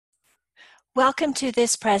Welcome to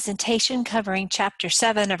this presentation covering Chapter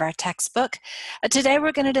 7 of our textbook. Today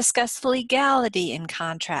we're going to discuss legality in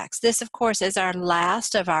contracts. This, of course, is our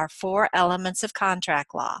last of our 4 elements of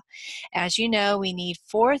contract law. As you know, we need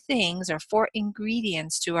 4 things or 4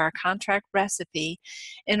 ingredients to our contract recipe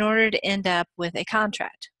in order to end up with a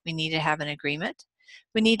contract. We need to have an agreement.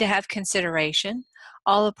 We need to have consideration.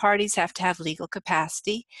 All the parties have to have legal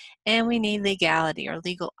capacity, and we need legality or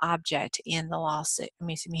legal object in the lawsuit,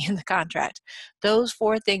 in the contract. Those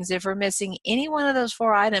 4 things, if we're missing any one of those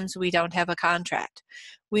 4 items, we don't have a contract.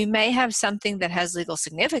 We may have something that has legal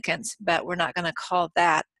significance, but we're not going to call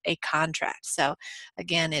that a contract. So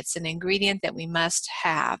again, it's an ingredient that we must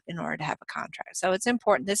have in order to have a contract. So it's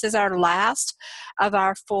important. This is our last of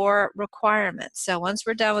our 4 requirements. So once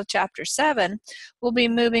we're done with Chapter 7, we'll be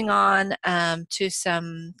moving on to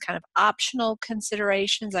some kind of optional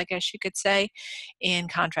considerations, I guess you could say, in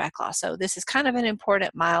contract law. So this is kind of an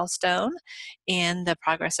important milestone in the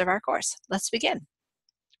progress of our course. Let's begin.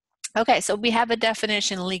 Okay, so we have a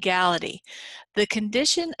definition: legality, the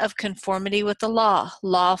condition of conformity with the law,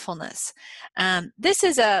 lawfulness. This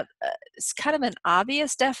is it's kind of an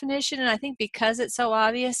obvious definition, and I think because it's so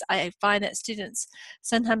obvious, I find that students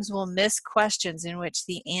sometimes will miss questions in which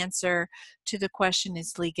the answer to the question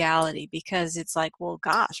is legality, because it's like, well,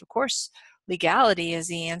 gosh, of course, legality is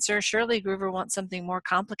the answer. Surely Groover wants something more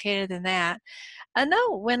complicated than that.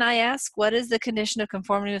 No, when I ask what is the condition of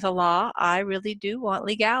conformity with the law, I really do want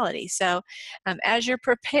legality. So as you're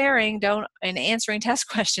preparing and answering test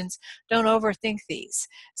questions, don't overthink these.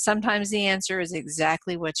 Sometimes the answer is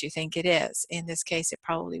exactly what you think it is. In this case, it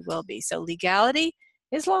probably will be. So legality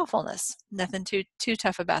is lawfulness. Nothing too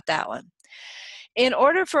tough about that one. In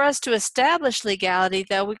order for us to establish legality,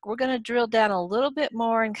 though, we're going to drill down a little bit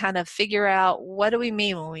more and kind of figure out, what do we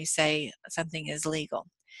mean when we say something is legal?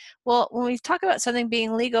 Well, when we talk about something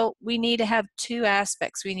being legal, we need to have 2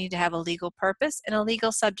 aspects. We need to have a legal purpose and a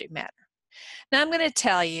legal subject matter. Now, I'm going to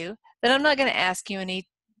tell you that I'm not going to ask you any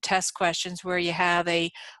test questions where you have a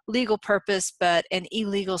legal purpose but an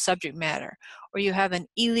illegal subject matter, or you have an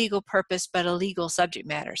illegal purpose but a legal subject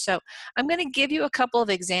matter. So I'm going to give you a couple of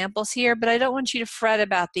examples here, but I don't want you to fret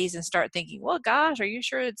about these and start thinking, well, gosh, are you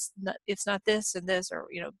sure it's not this and this, or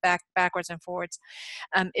backwards and forwards.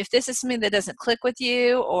 If this is something that doesn't click with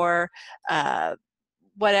you, or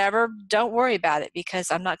whatever, don't worry about it, because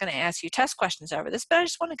I'm not going to ask you test questions over this, but I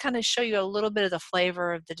just want to kind of show you a little bit of the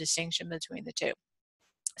flavor of the distinction between the 2.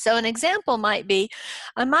 So an example might be,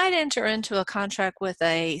 I might enter into a contract with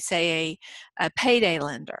say a payday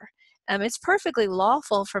lender. It's perfectly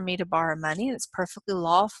lawful for me to borrow money, and it's perfectly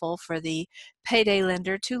lawful for the payday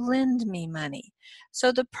lender to lend me money.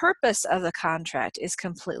 So the purpose of the contract is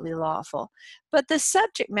completely lawful, but the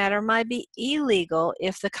subject matter might be illegal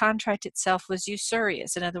if the contract itself was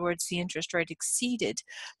usurious. In other words, the interest rate exceeded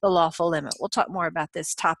the lawful limit. We'll talk more about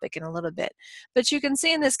this topic in a little bit, but you can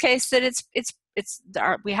see in this case that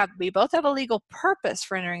we both have a legal purpose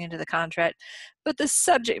for entering into the contract, but the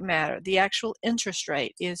subject matter, the actual interest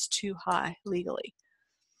rate, is too high legally.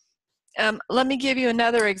 Let me give you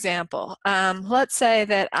another example. Let's say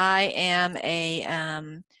that I am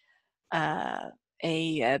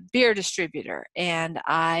a beer distributor, and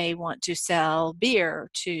I want to sell beer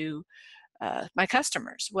to my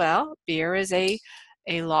customers. Well, beer is a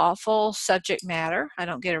lawful subject matter. I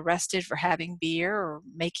don't get arrested for having beer or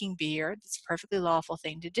making beer. It's a perfectly lawful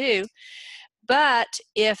thing to do. But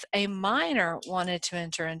if a minor wanted to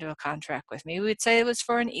enter into a contract with me, we'd say it was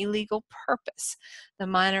for an illegal purpose. The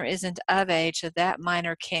minor isn't of age, so that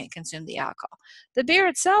minor can't consume the alcohol. The beer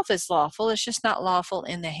itself is lawful, it's just not lawful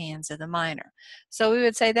in the hands of the minor. So we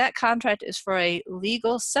would say that contract is for a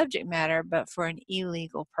legal subject matter, but for an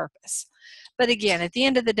illegal purpose. But again, at the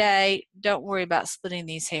end of the day, don't worry about splitting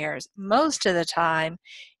these hairs. Most of the time,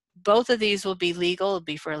 both of these will be legal. It'll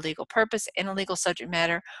be for a legal purpose and a legal subject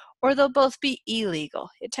matter, or they'll both be illegal.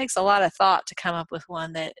 It takes a lot of thought to come up with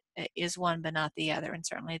one that is one but not the other, and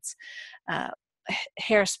certainly it's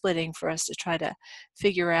hair splitting for us to try to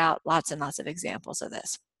figure out lots and lots of examples of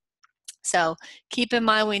this. So keep in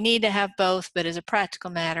mind, we need to have both, but as a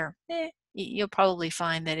practical matter, you'll probably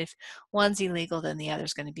find that if one's illegal, then the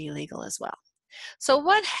other's going to be illegal as well. So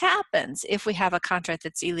what happens if we have a contract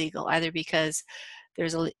that's illegal, either because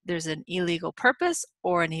there's an illegal purpose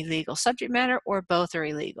or an illegal subject matter, or both are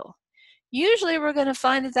illegal? Usually we're going to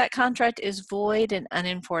find that that contract is void and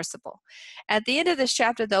unenforceable. At the end of this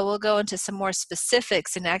chapter, though, we'll go into some more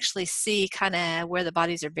specifics and actually see kind of where the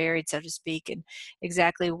bodies are buried, so to speak, and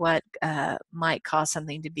exactly what might cause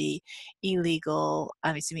something to be illegal,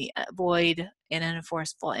 void and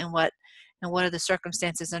unenforceable, and what are the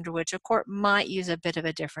circumstances under which a court might use a bit of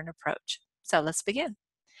a different approach. So let's begin.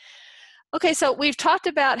 Okay, so we've talked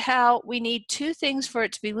about how we need two things for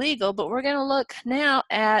it to be legal, but we're going to look now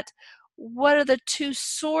at what are the two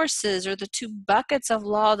sources or the two buckets of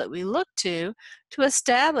law that we look to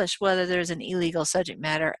establish whether there's an illegal subject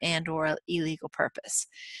matter and or an illegal purpose.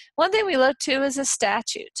 One thing we look to is a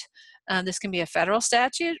statute. This can be a federal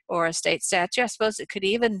statute or a state statute. I suppose it could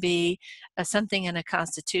even be something in a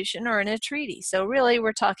constitution or in a treaty. So really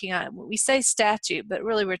we're talking, we say statute, but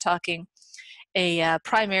really we're talking a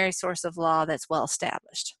primary source of law that's well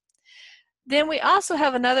established. Then we also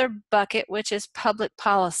have another bucket, which is public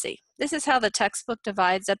policy. This is how the textbook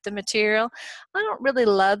divides up the material. I don't really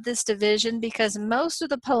love this division because most of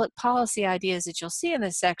the public policy ideas that you'll see in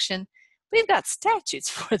this section, we've got statutes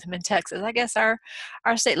for them in Texas. I guess our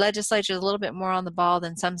state legislature is a little bit more on the ball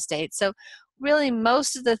than some states. So really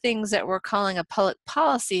most of the things that we're calling a public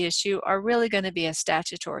policy issue are really going to be a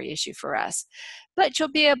statutory issue for us. But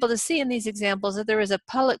you'll be able to see in these examples that there is a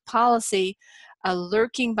public policy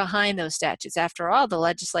lurking behind those statutes. After all, the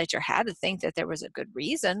legislature had to think that there was a good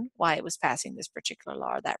reason why it was passing this particular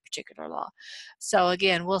law or that particular law. So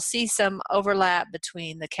again, we'll see some overlap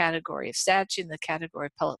between the category of statute and the category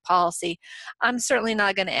of public policy. I'm certainly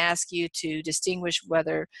not going to ask you to distinguish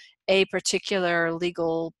whether a particular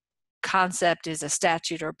legal concept is a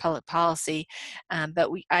statute or public policy, but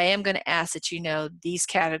I am going to ask that you know these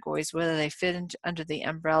categories, whether they fit under the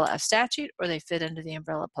umbrella of statute or they fit under the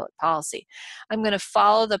umbrella of public policy. I'm going to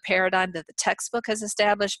follow the paradigm that the textbook has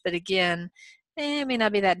established, but again, it may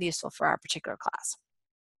not be that useful for our particular class.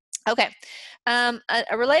 Okay,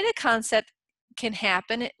 a related concept can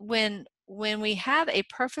happen when we have a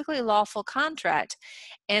perfectly lawful contract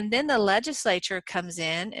and then the legislature comes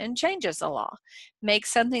in and changes the law,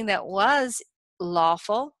 makes something that was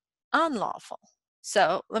lawful unlawful.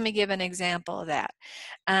 So let me give an example of that.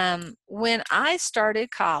 When I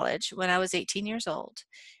started college, when I was 18 years old,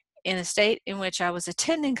 in a state in which I was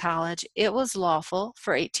attending college, it was lawful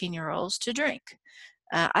for 18-year-olds to drink.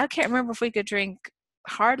 I can't remember if we could drink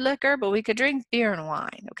hard liquor, but we could drink beer and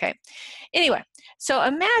wine, okay? Anyway, so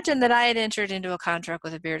imagine that I had entered into a contract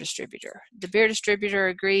with a beer distributor. The beer distributor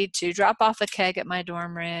agreed to drop off a keg at my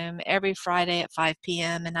dorm room every Friday at 5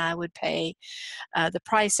 p.m. and I would pay the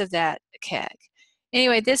price of that keg.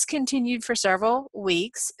 Anyway, this continued for several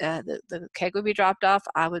weeks. The keg would be dropped off,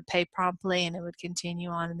 I would pay promptly, and it would continue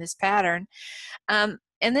on in this pattern.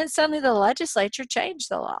 And then suddenly the legislature changed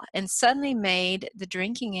the law and suddenly made the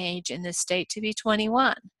drinking age in this state to be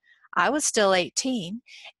 21. I was still 18,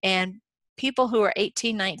 and people who were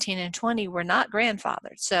 18, 19, and 20 were not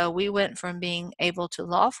grandfathered. So we went from being able to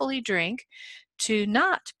lawfully drink to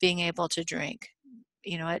not being able to drink,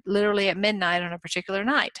 you know, literally at midnight on a particular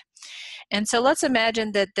night. And so let's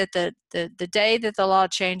imagine that the day that the law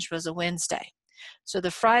changed was a Wednesday. So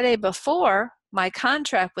the Friday before, my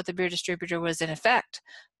contract with the beer distributor was in effect.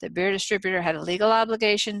 The beer distributor had a legal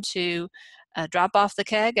obligation to drop off the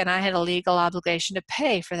keg, and I had a legal obligation to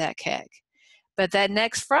pay for that keg. But that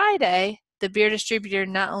next Friday, the beer distributor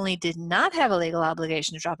not only did not have a legal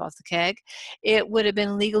obligation to drop off the keg, it would have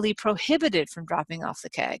been legally prohibited from dropping off the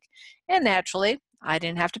keg. And naturally, I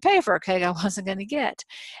didn't have to pay for a keg I wasn't going to get.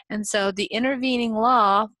 And so the intervening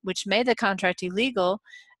law, which made the contract illegal,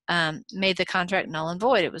 made the contract null and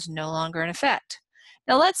void. It was no longer in effect.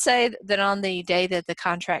 Now let's say that on the day that the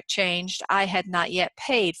contract changed, I had not yet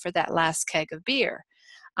paid for that last keg of beer.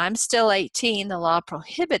 I'm still 18. The law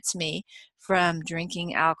prohibits me from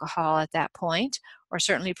drinking alcohol at that point, or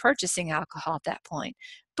certainly purchasing alcohol at that point.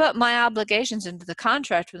 But my obligations under the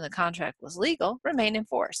contract when the contract was legal remain in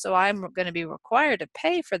force. So I'm going to be required to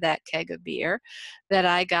pay for that keg of beer that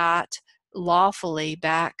I got lawfully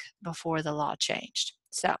back before the law changed.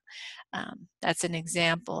 So that's an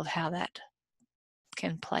example of how that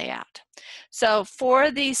can play out. So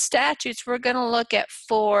for these statutes, we're going to look at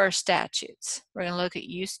 4 statutes. We're going to look at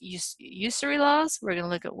usury laws. We're going to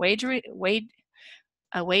look at wagering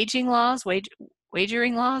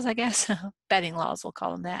laws, I guess. Betting laws, we'll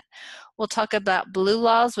call them that. We'll talk about blue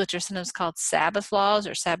laws, which are sometimes called Sabbath laws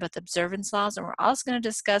or Sabbath observance laws. And we're also going to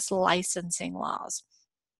discuss licensing laws.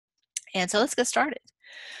 And so let's get started.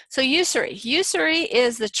 So usury. Usury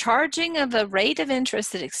is the charging of a rate of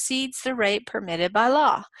interest that exceeds the rate permitted by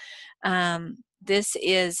law. This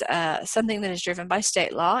is something that is driven by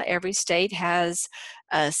state law. Every state has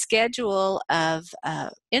a schedule of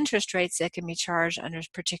interest rates that can be charged under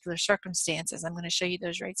particular circumstances. I'm going to show you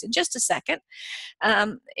those rates in just a second.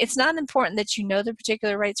 It's not important that you know the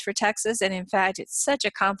particular rates for Texas, and in fact, it's such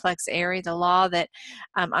a complex area, the law, that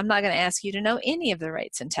I'm not going to ask you to know any of the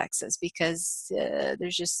rates in Texas because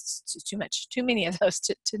there's just too many of those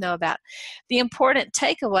to know about. The important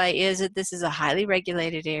takeaway is that this is a highly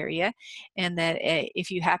regulated area, and that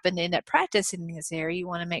if you happen to end up practicing in this area, you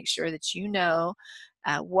want to make sure that you know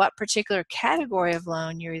what particular category of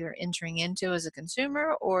loan you're either entering into as a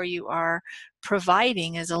consumer or you are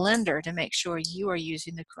providing as a lender to make sure you are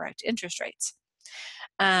using the correct interest rates.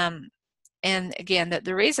 And again,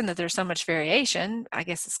 the reason that there's so much variation, I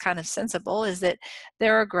guess it's kind of sensible, is that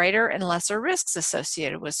there are greater and lesser risks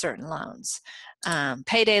associated with certain loans.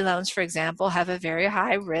 Payday loans, for example, have a very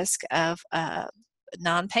high risk of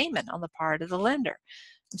non-payment on the part of the lender.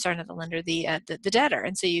 I'm sorry, not the lender, the debtor.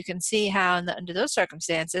 And so you can see how under those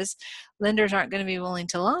circumstances, lenders aren't going to be willing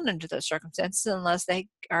to loan under those circumstances unless they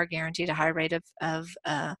are guaranteed a high rate of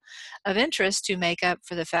interest to make up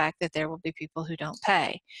for the fact that there will be people who don't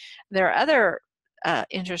pay. There are other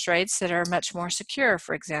interest rates that are much more secure,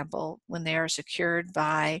 for example, when they are secured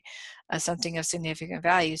by something of significant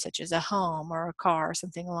value, such as a home or a car or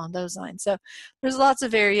something along those lines. So there's lots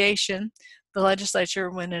of variation. The legislature,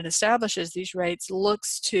 when it establishes these rates,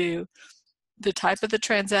 looks to the type of the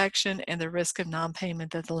transaction and the risk of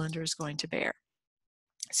non-payment that the lender is going to bear.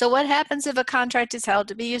 So what happens if a contract is held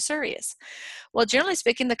to be usurious? Well, generally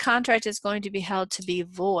speaking, the contract is going to be held to be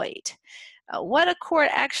void. What a court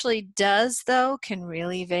actually does, though, can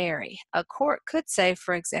really vary. A court could say,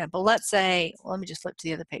 for example, let's say, well, let me just flip to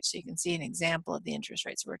the other page so you can see an example of the interest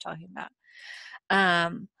rates we're talking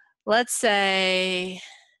about. Let's say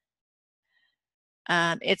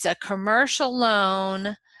it's a commercial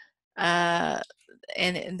loan, and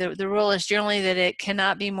the rule is generally that it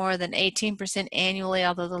cannot be more than 18% annually,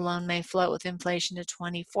 although the loan may float with inflation to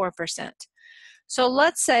 24%. So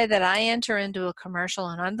let's say that I enter into a commercial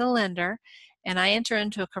loan. I'm the lender, and I enter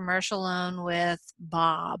into a commercial loan with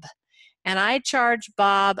Bob, and I charge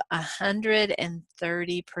Bob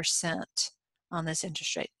 130% on this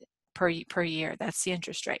interest rate per year. That's the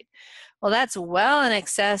interest rate. Well, that's well in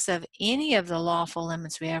excess of any of the lawful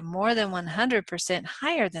limits. We have more than 100%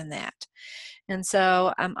 higher than that. And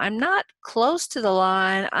so I'm not close to the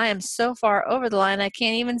line. I am so far over the line, I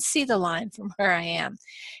can't even see the line from where I am.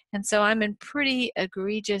 And so I'm in pretty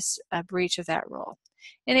egregious breach of that rule.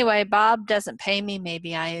 Anyway, Bob doesn't pay me.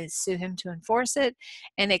 Maybe I sue him to enforce it,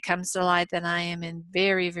 and it comes to light that I am in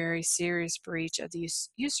very, very serious breach of the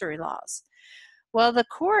usury laws. Well, the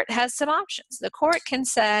court has some options. The court can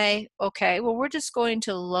say, okay, well, we're just going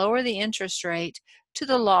to lower the interest rate to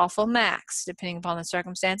the lawful max, depending upon the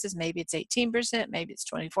circumstances. Maybe it's 18%, maybe it's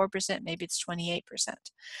 24%, maybe it's 28%.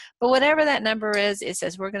 But whatever that number is, it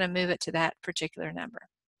says we're going to move it to that particular number.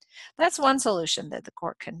 That's one solution that the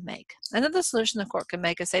court can make. Another solution the court can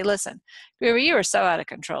make is say, listen, Griever, you are so out of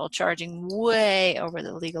control, charging way over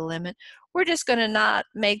the legal limit. We're just going to not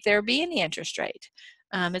make there be any interest rate.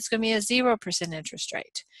 It's going to be a 0% interest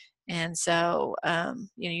rate. And so,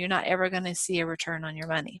 you're not ever going to see a return on your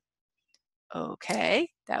money. Okay,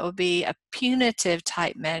 that would be a punitive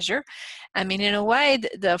type measure. I mean, in a way,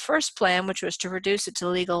 the first plan, which was to reduce it to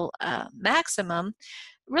legal maximum,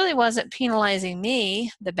 really wasn't penalizing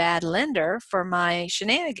me, the bad lender, for my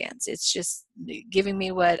shenanigans. It's just giving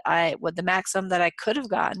me what the maximum that I could have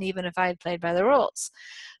gotten, even if I had played by the rules.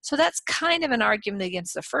 So that's kind of an argument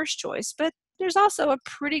against the first choice, but there's also a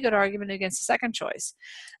pretty good argument against the second choice.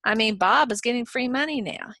 I mean, Bob is getting free money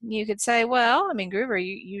now. You could say, well, I mean, Griever,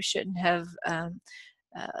 you shouldn't have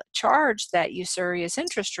charged that usurious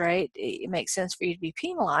interest rate. It makes sense for you to be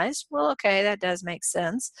penalized. Well, okay, that does make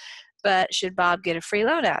sense. But should Bob get a free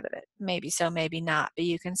loan out of it? Maybe so, maybe not. But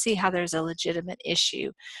you can see how there's a legitimate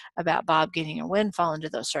issue about Bob getting a windfall under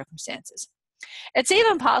those circumstances. It's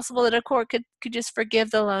even possible that a court could just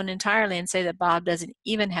forgive the loan entirely and say that Bob doesn't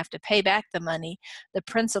even have to pay back the money, the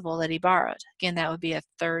principal that he borrowed. Again, that would be a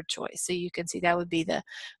third choice. So you can see that would be the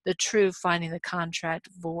true finding the contract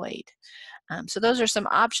void. So those are some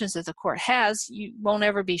options that the court has. You won't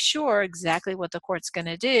ever be sure exactly what the court's going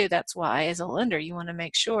to do. That's why, as a lender, you want to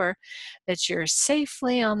make sure that you're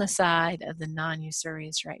safely on the side of the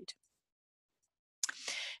non-usurious rate.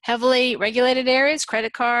 Heavily regulated areas,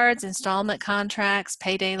 credit cards, installment contracts,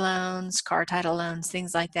 payday loans, car title loans,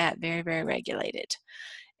 things like that, very, very regulated,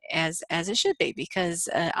 as it should be, because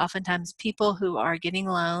oftentimes people who are getting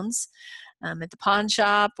loans at the pawn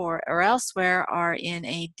shop or elsewhere are in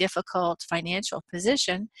a difficult financial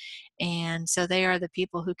position, and so they are the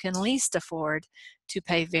people who can least afford to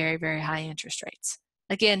pay very, very high interest rates.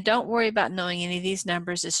 Again, don't worry about knowing any of these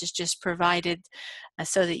numbers. This is just provided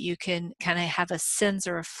so that you can kind of have a sense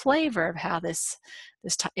or a flavor of how this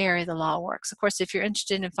area of the law works. Of course, if you're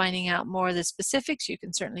interested in finding out more of the specifics, you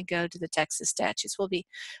can certainly go to the Texas statutes. We'll be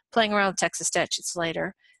playing around with Texas statutes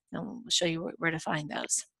later, and we'll show you where to find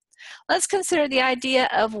those. Let's consider the idea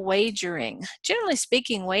of wagering. Generally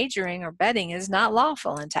speaking, wagering or betting is not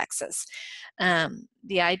lawful in Texas.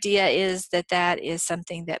 The idea is that that is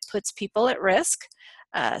something that puts people at risk.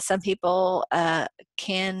 Some people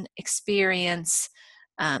can experience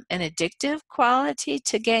an addictive quality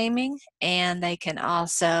to gaming, and they can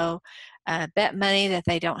also bet money that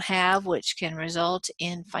they don't have, which can result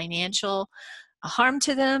in financial harm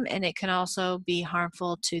to them, and it can also be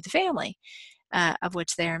harmful to the family of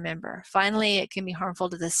which they are a member. Finally, it can be harmful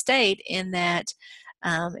to the state in that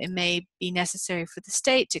it may be necessary for the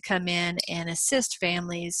state to come in and assist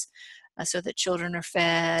families so that children are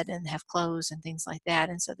fed and have clothes and things like that.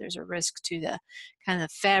 And so there's a risk to the kind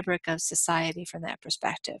of fabric of society from that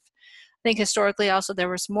perspective. I think historically also there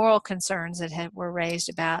was moral concerns that were raised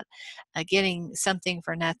about getting something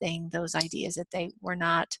for nothing, those ideas that they were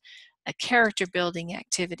not character building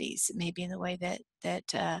activities, maybe in the way that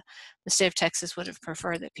the state of Texas would have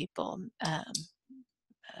preferred that people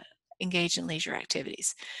engage in leisure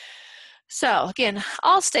activities. So again,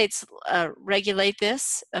 all states regulate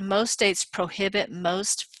this. Most states prohibit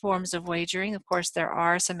most forms of wagering. Of course, there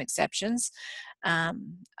are some exceptions.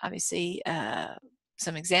 Obviously,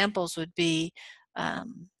 some examples would be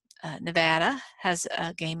Nevada has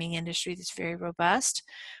a gaming industry that's very robust.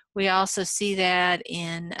 We also see that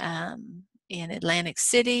in Atlantic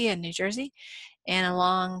City and New Jersey and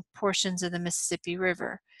along portions of the Mississippi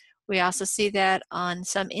River. We also see that on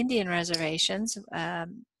some Indian reservations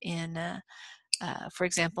for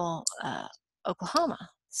example, Oklahoma.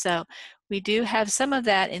 So we do have some of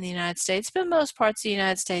that in the United States, but most parts of the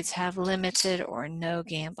United States have limited or no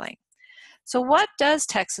gambling. So what does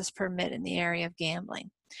Texas permit in the area of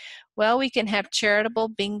gambling? Well, we can have charitable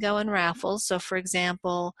bingo and raffles. So for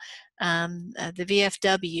example, the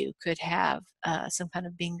VFW could have some kind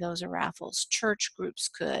of bingos or raffles. Church groups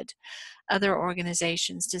could. Other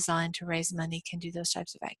organizations designed to raise money can do those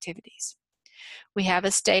types of activities. We have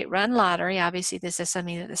a state-run lottery. Obviously, this is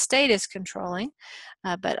something that the state is controlling,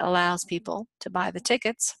 but allows people to buy the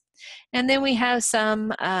tickets. And then we have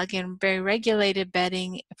some, again, very regulated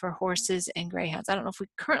betting for horses and greyhounds. I don't know if we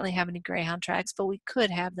currently have any greyhound tracks, but we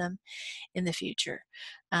could have them in the future.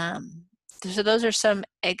 So those are some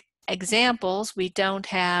examples. We don't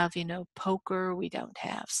have, poker. We don't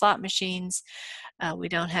have slot machines. We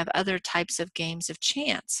don't have other types of games of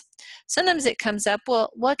chance. Sometimes it comes up,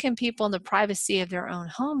 well, what can people in the privacy of their own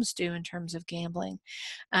homes do in terms of gambling?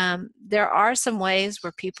 There are some ways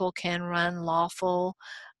where people can run lawful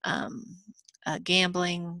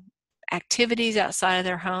gambling activities outside of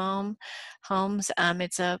their homes.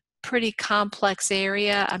 It's a pretty complex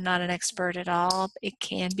area. I'm not an expert at all. It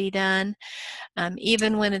can be done.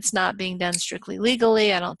 Even when it's not being done strictly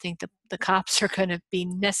legally, I don't think the cops are going to be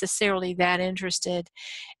necessarily that interested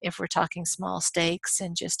if we're talking small stakes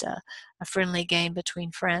and just a friendly game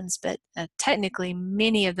between friends. But technically,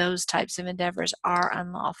 many of those types of endeavors are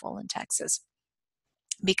unlawful in Texas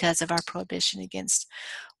because of our prohibition against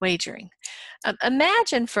wagering.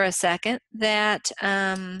 Imagine for a second that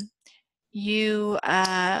you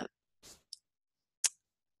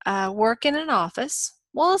work in an office.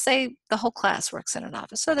 We'll say the whole class works in an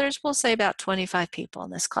office. So we'll say about 25 people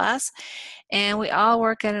in this class, and we all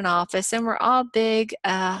work in an office, and we're all big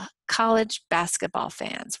college basketball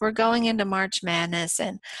fans. We're going into March Madness,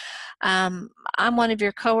 and I'm one of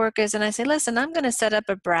your coworkers, and I say, listen, I'm going to set up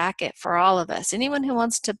a bracket for all of us. Anyone who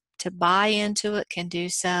wants to buy into it can do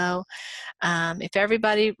so. If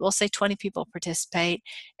everybody, we'll say 20 people participate,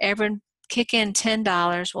 everyone kick in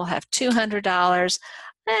 $10, we'll have $200.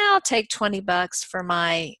 I'll take $20 for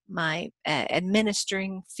my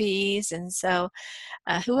administering fees, and so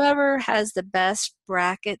whoever has the best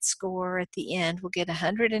bracket score at the end will get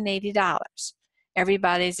 $180.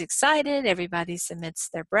 Everybody's excited. Everybody submits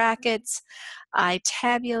their brackets. I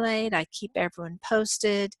tabulate. I keep everyone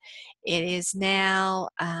posted. It is now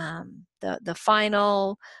the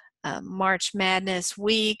final March Madness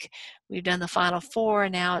week. We've done the Final Four,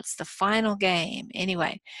 and now it's the final game.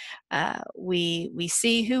 Anyway, we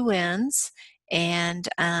see who wins, And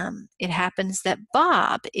it happens that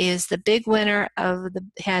Bob is the big winner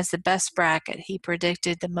has the best bracket. He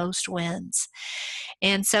predicted the most wins.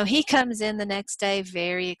 And so he comes in the next day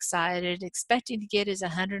very excited, expecting to get his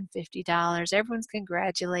 $150. Everyone's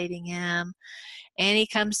congratulating him. And he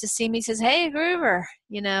comes to see me, says, "Hey, Groover,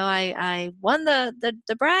 I won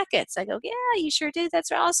the brackets." I go, "Yeah, you sure did.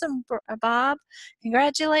 That's awesome, Bob.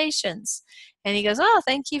 Congratulations." And he goes, "Oh,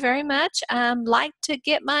 thank you very much. Like to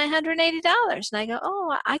get my $180." And I go,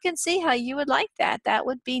 "Oh, I can see how you would like that. That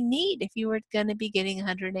would be neat if you were going to be getting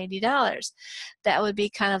 $180. That would be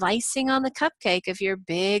kind of icing on the cupcake of your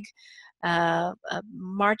big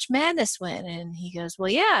March Madness win." And he goes,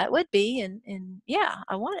 "Well, yeah, it would be. And yeah,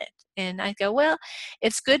 I want it." And I go, "Well,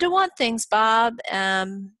 it's good to want things, Bob,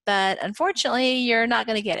 but unfortunately, you're not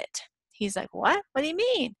going to get it." He's like, "What? What do you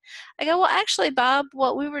mean?" I go, "Well, actually, Bob,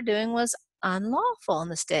 what we were doing was unlawful in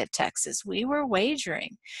the state of Texas. We were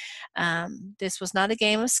wagering. This was not a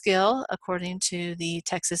game of skill, according to the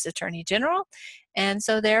Texas Attorney General. And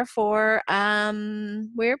so therefore,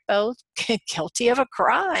 we're both guilty of a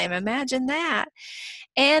crime. Imagine that.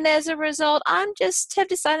 And as a result, have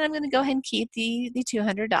decided I'm going to go ahead and keep the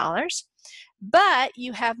 $200. But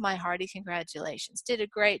you have my hearty congratulations. Did a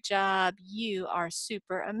great job. You are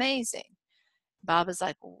super amazing." Bob is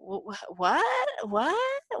like, "What?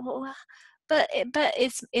 What? But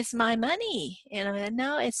it's my money." And I'm like,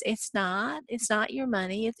 "No, it's not. It's not your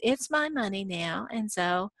money. It's my money now. And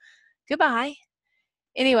so goodbye."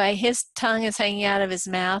 Anyway, his tongue is hanging out of his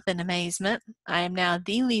mouth in amazement. I am now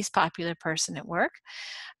the least popular person at work.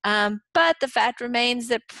 But the fact remains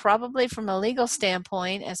that probably from a legal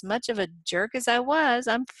standpoint, as much of a jerk as I was,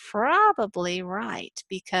 I'm probably right,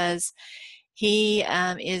 because he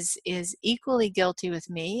is equally guilty with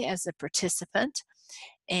me as a participant,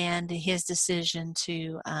 and his decision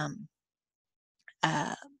to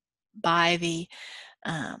buy the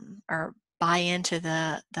or buy into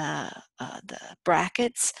the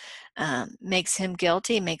brackets makes him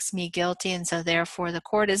guilty, makes me guilty, and so therefore the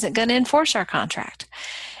court isn't going to enforce our contract.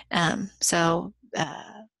 So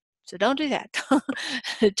don't do that.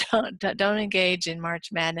 don't engage in March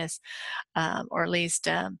Madness, or at least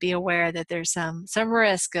be aware that there's some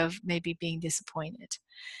risk of maybe being disappointed.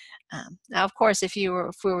 Now, of course, if we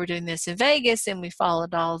were doing this in Vegas and we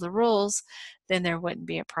followed all the rules, then there wouldn't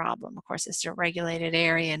be a problem. Of course, it's a regulated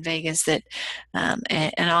area in Vegas that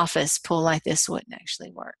an office pool like this wouldn't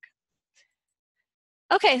actually work.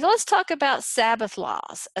 Okay, so let's talk about Sabbath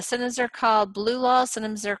laws. Sometimes they're called blue laws,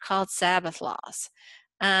 sometimes they're called Sabbath laws.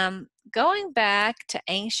 Going back to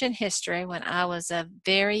ancient history, when I was a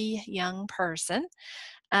very young person,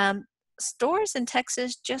 stores in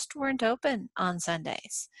Texas just weren't open on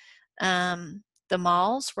Sundays. The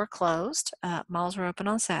malls were closed. Malls were open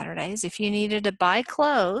on Saturdays. If you needed to buy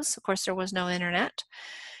clothes, of course, there was no internet.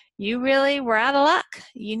 You really were out of luck.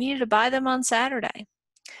 You needed to buy them on Saturday.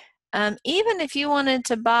 Even if you wanted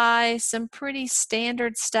to buy some pretty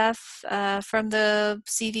standard stuff from the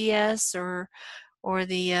CVS or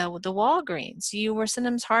the Walgreens, you were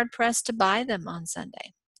sometimes hard pressed to buy them on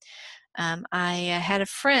Sunday. I had a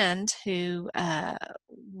friend who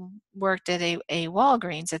worked at a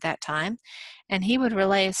Walgreens at that time, and he would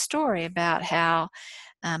relay a story about how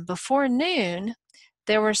before noon,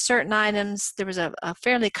 there were certain items, there was a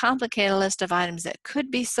fairly complicated list of items that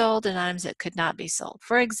could be sold and items that could not be sold.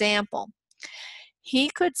 For example, he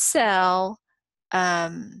could sell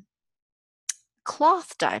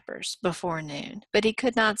cloth diapers before noon, but he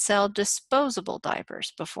could not sell disposable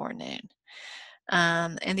diapers before noon.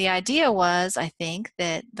 And the idea was, I think,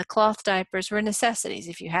 that the cloth diapers were necessities.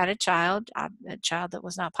 If you had a child that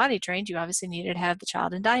was not potty trained, you obviously needed to have the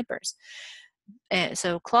child in diapers. And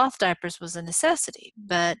so cloth diapers was a necessity,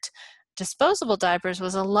 but disposable diapers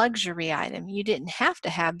was a luxury item. You didn't have to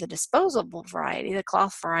have the disposable variety. The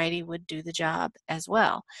cloth variety would do the job as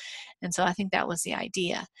well. And so I think that was the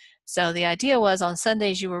idea. So the idea was on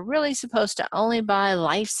Sundays you were really supposed to only buy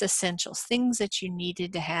life's essentials, things that you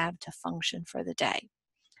needed to have to function for the day.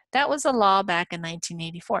 That was a law back in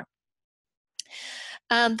 1984.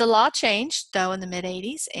 The law changed, though, in the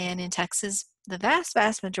mid-'80s, and in Texas, the vast,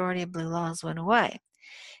 vast majority of blue laws went away.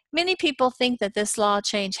 Many people think that this law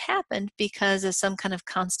change happened because of some kind of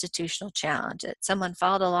constitutional challenge. That someone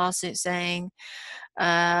filed a lawsuit saying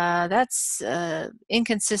that's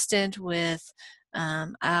inconsistent with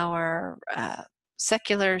our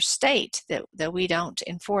secular state, that we don't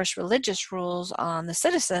enforce religious rules on the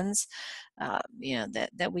citizens,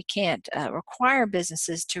 that we can't require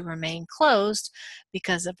businesses to remain closed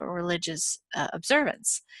because of a religious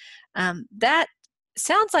observance. That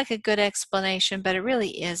sounds like a good explanation, but it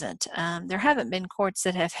really isn't. There haven't been courts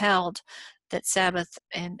that have held that Sabbath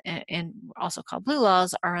and also called blue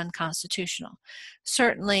laws are unconstitutional.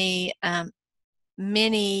 Certainly,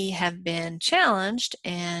 many have been challenged,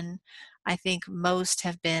 and I think most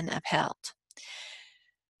have been upheld.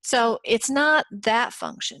 So it's not that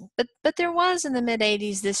function, but there was in the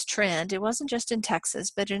mid-'80s this trend. It wasn't just in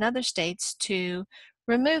Texas, but in other states to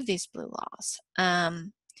remove these blue laws.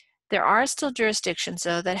 There are still jurisdictions,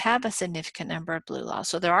 though, that have a significant number of blue laws.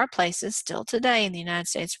 So there are places still today in the United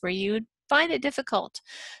States where you would find it difficult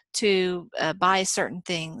to buy certain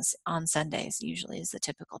things on Sundays, usually is the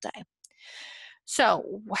typical day.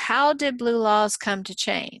 So how did blue laws come to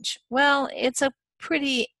change? Well, it's a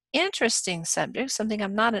pretty interesting subject, something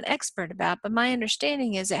I'm not an expert about, but my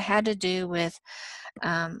understanding is it had to do with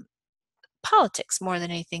um, politics more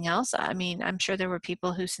than anything else. I mean, I'm sure there were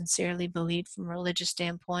people who sincerely believed from a religious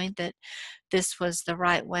standpoint that this was the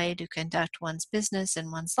right way to conduct one's business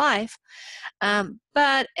and one's life.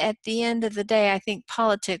 But at the end of the day, I think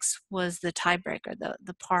politics was the tiebreaker,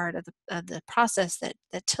 the part of the process that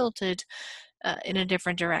tilted in a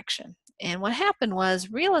different direction. And what happened was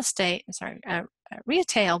retail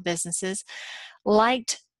businesses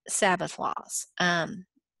liked Sabbath laws.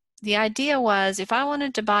 The idea was if I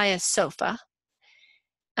wanted to buy a sofa,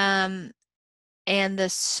 um, and the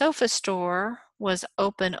sofa store was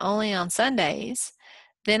open only on Sundays,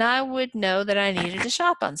 then I would know that I needed to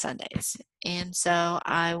shop on Sundays. And so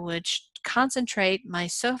I would concentrate my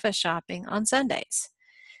sofa shopping on Sundays.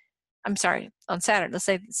 I'm sorry, on Saturday.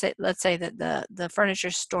 Let's say that the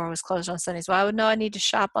furniture store was closed on Sundays. Well, I would know I need to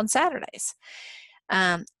shop on Saturdays.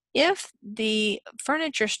 If the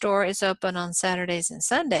furniture store is open on Saturdays and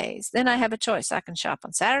Sundays, then I have a choice. I can shop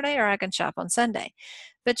on Saturday or I can shop on Sunday.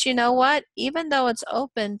 But you know what? Even though it's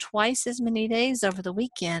open twice as many days over the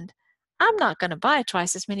weekend, I'm not going to buy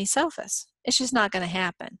twice as many sofas. It's just not going to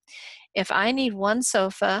happen. If I need one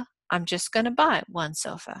sofa, I'm just going to buy one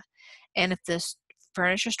sofa. And if this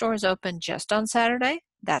furniture store is open just on Saturday,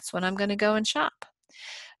 that's when I'm going to go and shop.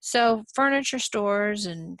 So furniture stores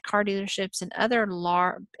and car dealerships and other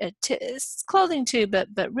large, clothing too, but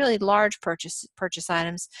really large purchase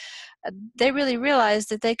items, they really realized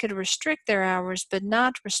that they could restrict their hours, but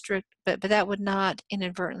that would not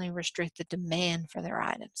inadvertently restrict the demand for their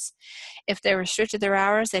items. If they restricted their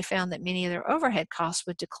hours, they found that many of their overhead costs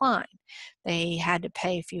would decline. They had to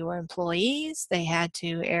pay fewer employees, they had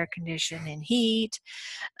to air condition and heat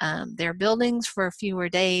their buildings for fewer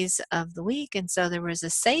days of the week, and so there was a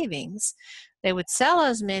savings. They would sell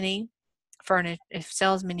as many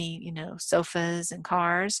sofas and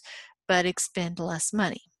cars, but expend less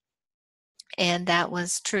money. And that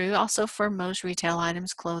was true also for most retail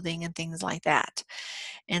items, clothing and things like that.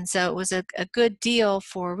 And so it was a good deal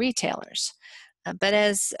for retailers. But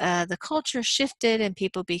as the culture shifted and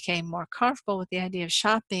people became more comfortable with the idea of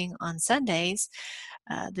shopping on Sundays,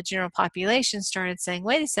 the general population started saying,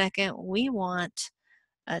 wait a second, we want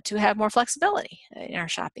to have more flexibility in our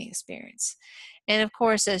shopping experience. And of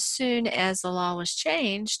course, as soon as the law was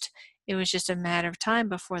changed, it was just a matter of time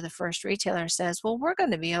before the first retailer says, well, we're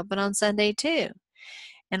going to be open on Sunday too.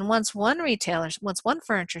 And once one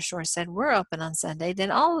furniture store said we're open on Sunday,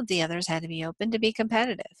 then all of the others had to be open to be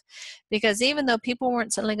competitive. Because even though people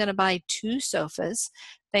weren't suddenly going to buy two sofas,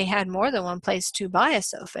 they had more than one place to buy a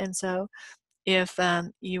sofa. And so if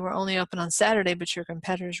you were only open on Saturday, but your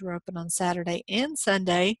competitors were open on Saturday and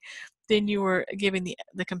Sunday, then you were giving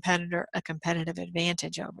the competitor a competitive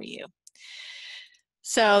advantage over you.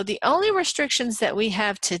 So the only restrictions that we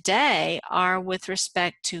have today are with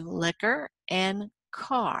respect to liquor and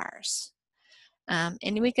cars.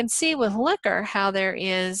 And we can see with liquor how there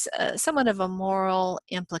is somewhat of a moral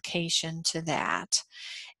implication to that.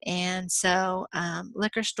 And so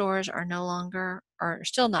liquor stores are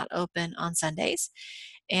still not open on Sundays.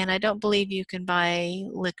 And I don't believe you can buy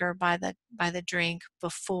liquor by the drink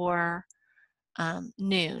before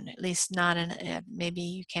noon, at least not maybe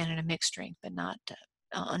you can in a mixed drink, but not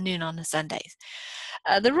noon on the Sundays.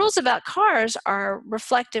 The rules about cars are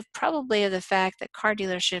reflective probably of the fact that car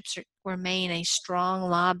dealerships remain a strong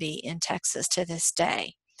lobby in Texas to this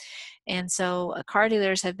day. And so car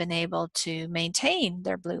dealers have been able to maintain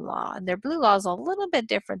their blue law. And their blue law is a little bit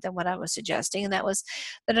different than what I was suggesting, and that was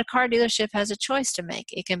that a car dealership has a choice to make.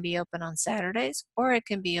 It can be open on Saturdays or it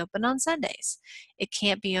can be open on Sundays. It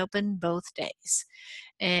can't be open both days.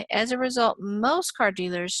 And as a result, most car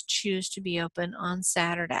dealers choose to be open on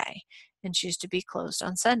Saturday and choose to be closed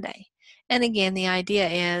on Sunday. And again, the idea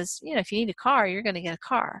is, if you need a car, you're going to get a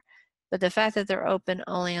car. But the fact that they're open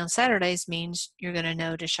only on Saturdays means you're going to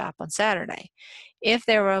know to shop on Saturday. If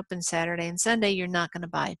they were open Saturday and Sunday, you're not going to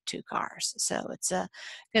buy 2 cars. So it's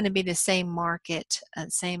going to be the same market,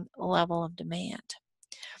 same level of demand.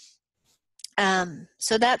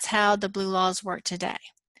 So that's how the blue laws work today.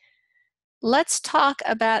 Let's talk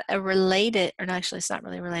about a related, or no, actually it's not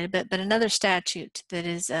really related, but another statute that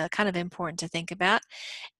is kind of important to think about,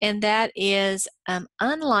 and that is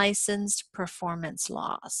unlicensed performance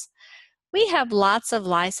laws. We have lots of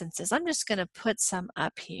licenses. I'm just going to put some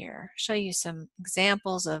up here, show you some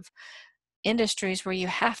examples of industries where you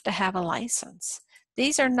have to have a license.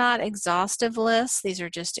 These are not exhaustive lists. These are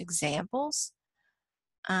just examples.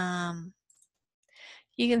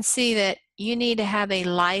 You can see that you need to have a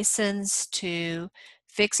license to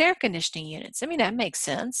fix air conditioning units. I mean, that makes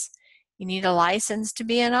sense. You need a license to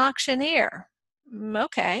be an auctioneer.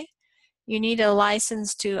 Okay. You need a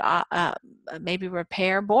license to maybe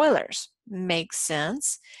repair boilers. Makes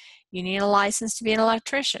sense. You need a license to be an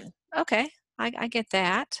electrician. Okay, I get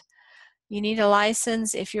that. You need a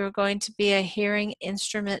license if you're going to be a hearing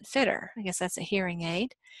instrument fitter. I guess that's a hearing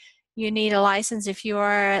aid. You need a license if you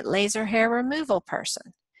are a laser hair removal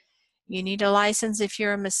person. You need a license if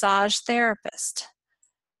you're a massage therapist.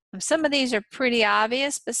 Some of these are pretty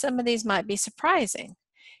obvious, but some of these might be surprising.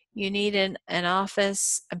 You need a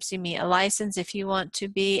license if you want to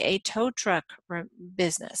be a tow truck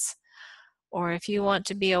business, or if you want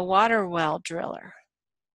to be a water well driller.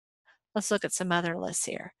 Let's look at some other lists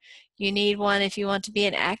here. You need one if you want to be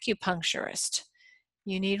an acupuncturist.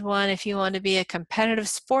 You need one if you want to be a competitive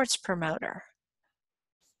sports promoter.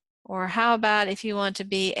 Or how about if you want to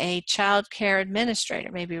be a child care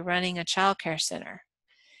administrator, maybe running a child care center.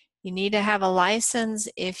 You need to have a license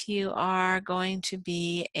if you are going to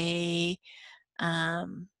be an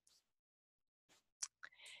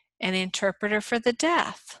interpreter for the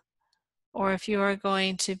deaf, or if you are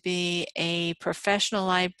going to be a professional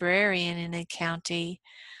librarian in a county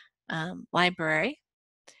library.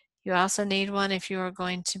 You also need one if you are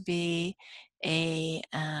going to be an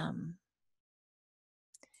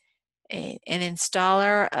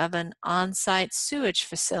installer of an on-site sewage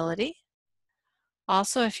facility.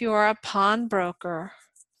 Also, if you are a pawnbroker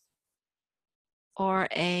or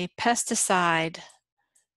a pesticide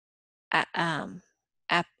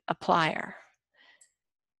applier.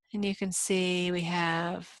 And you can see we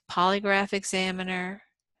have polygraph examiner,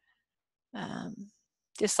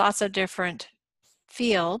 just lots of different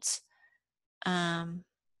fields.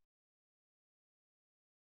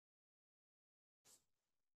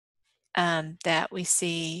 That we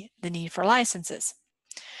see the need for licenses.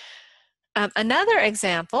 Another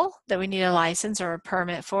example that we need a license or a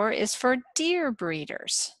permit for is for deer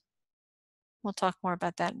breeders. We'll talk more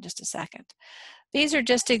about that in just a second. These are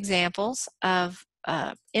just examples of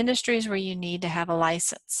industries where you need to have a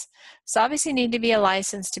license. So obviously you need to be a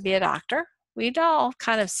license to be a doctor. We'd all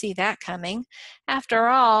kind of see that coming. After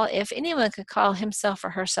all, if anyone could call himself or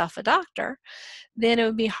herself a doctor, then it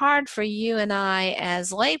would be hard for you and I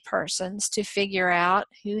as laypersons to figure out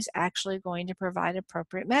who's actually going to provide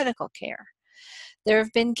appropriate medical care. There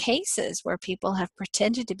have been cases where people have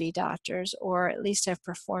pretended to be doctors or at least have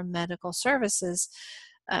performed medical services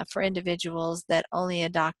for individuals that only a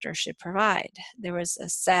doctor should provide. There was a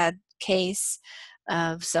sad case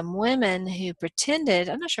of some women who pretended,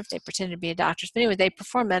 I'm not sure if they pretended to be doctors, but anyway, they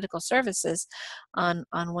performed medical services on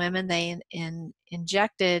women. They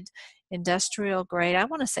injected industrial grade, I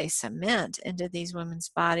want to say cement, into these women's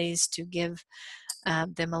bodies to give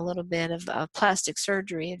them a little bit of a plastic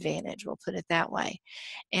surgery advantage, we'll put it that way.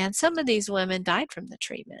 And some of these women died from the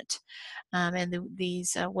treatment.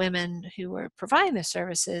 These women who were providing the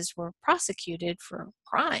services were prosecuted for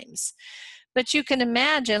crimes. But you can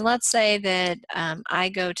imagine, let's say that I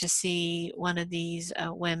go to see one of these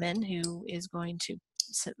women who is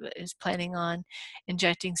planning on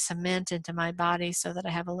injecting cement into my body so that I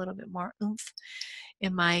have a little bit more oomph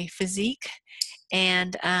in my physique.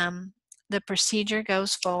 And the procedure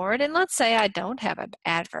goes forward, and let's say I don't have an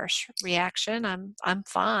adverse reaction, I'm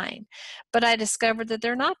fine, but I discovered that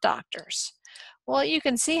they're not doctors. Well, you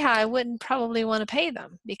can see how I wouldn't probably want to pay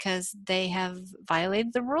them because they have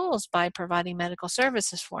violated the rules by providing medical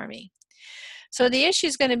services for me. So the issue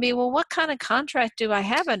is going to be, well, what kind of contract do I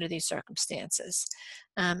have under these circumstances?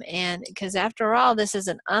 And because after all, this is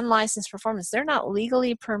an unlicensed performance. They're not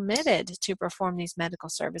legally permitted to perform these medical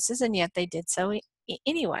services, and yet they did so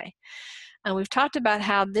anyway. And we've talked about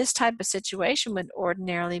how this type of situation would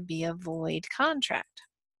ordinarily be a void contract.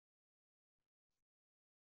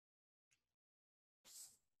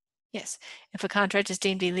 Yes, if a contract is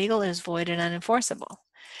deemed illegal, it is void and unenforceable.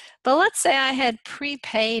 But let's say I had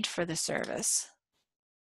prepaid for the service,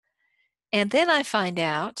 and then I find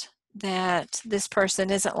out that this person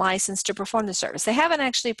isn't licensed to perform the service. They haven't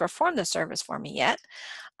actually performed the service for me yet.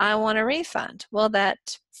 I want a refund. Well,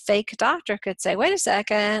 that fake doctor could say, wait a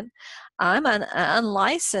second, I'm an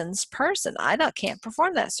unlicensed person. Can't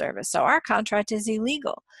perform that service. So our contract is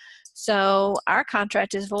illegal. So our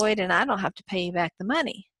contract is void and I don't have to pay you back the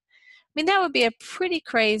money. I mean, that would be a pretty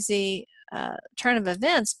crazy turn of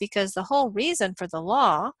events, because the whole reason for the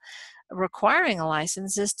law requiring a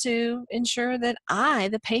license is to ensure that I,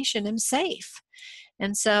 the patient, am safe.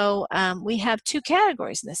 And so we have two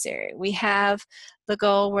categories in this area. We have the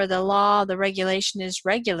goal where the law, the regulation is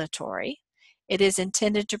regulatory. It is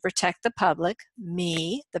intended to protect the public,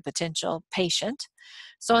 me, the potential patient.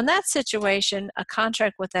 So in that situation, a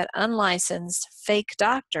contract with that unlicensed fake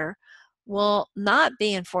doctor will not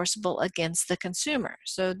be enforceable against the consumer.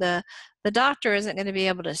 So the doctor isn't going to be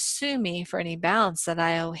able to sue me for any balance that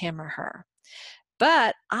I owe him or her.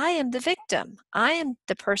 But I am the victim. I am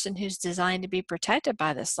the person who's designed to be protected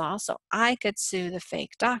by this law, so I could sue the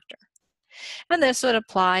fake doctor. And this would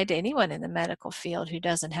apply to anyone in the medical field who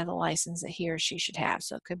doesn't have the license that he or she should have.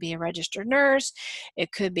 So it could be a registered nurse,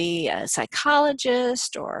 it could be a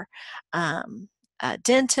psychologist, or a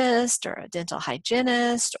dentist, or a dental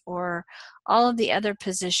hygienist, or all of the other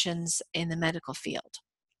positions in the medical field.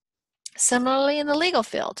 Similarly, in the legal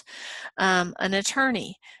field, an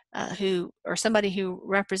attorney or somebody who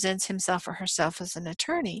represents himself or herself as an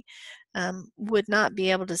attorney would not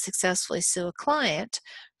be able to successfully sue a client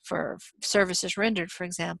for services rendered, for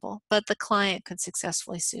example, but the client could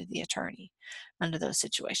successfully sue the attorney under those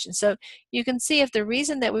situations. So you can see, if the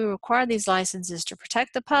reason that we require these licenses to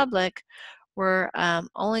protect the public, we're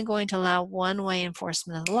only going to allow one-way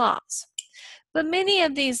enforcement of the laws. But many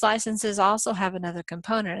of these licenses also have another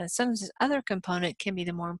component, and some of this other component can be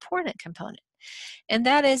the more important component. And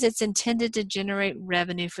that is, it's intended to generate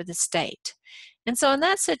revenue for the state. And so in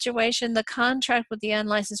that situation, the contract with the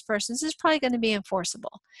unlicensed persons is probably going to be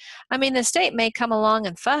enforceable. I mean, the state may come along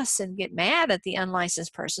and fuss and get mad at the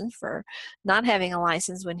unlicensed person for not having a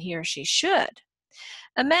license when he or she should.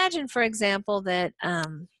 Imagine, for example, that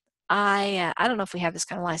I don't know if we have this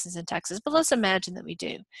kind of license in Texas, but let's imagine that we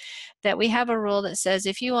do. That we have a rule that says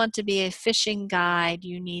if you want to be a fishing guide,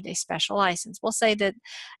 you need a special license. We'll say that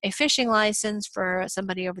a fishing license for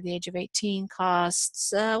somebody over the age of 18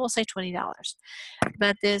 costs, we'll say $20.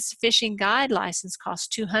 But this fishing guide license costs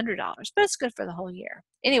 $200, but it's good for the whole year.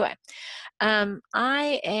 Anyway,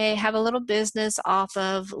 I have a little business off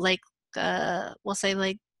of we'll say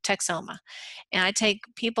Lake Texoma, and I take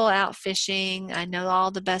people out fishing. I know all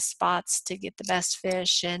the best spots to get the best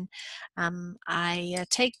fish, and I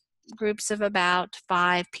take groups of about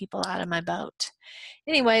 5 people out of my boat.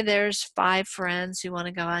 Anyway, there's 5 friends who want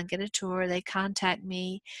to go out and get a tour. They contact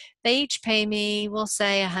me. They each pay me, we'll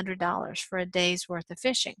say, $100 for a day's worth of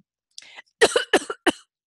fishing.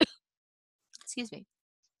 Excuse me.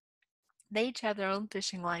 They each have their own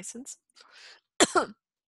fishing license.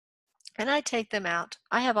 And I take them out.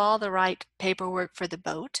 I have all the right paperwork for the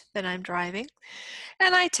boat that I'm driving,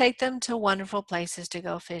 and I take them to wonderful places to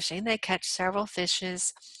go fishing. They catch several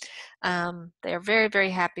fishes. They're very, very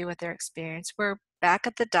happy with their experience. We're back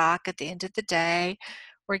at the dock at the end of the day.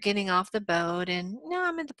 We're getting off the boat, and now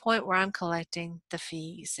I'm at the point where I'm collecting the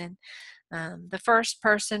fees. And the first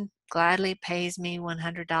person gladly pays me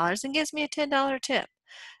 $100 and gives me a $10 tip.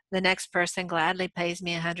 The next person gladly pays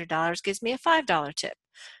me $100, gives me a $5 tip.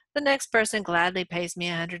 The next person gladly pays me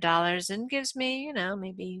 $100 and gives me,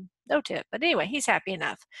 maybe no tip. But anyway, he's happy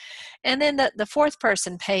enough. And then the fourth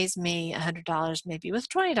person pays me $100, maybe with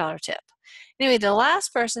a $20 tip. Anyway, the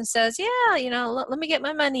last person says, yeah, let me get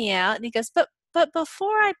my money out. And he goes, but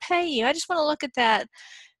before I pay you, I just want to look at that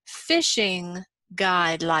fishing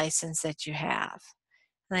guide license that you have.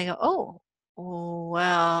 And I go, oh,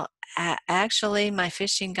 well, actually, my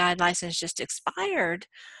fishing guide license just expired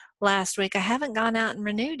last week. I haven't gone out and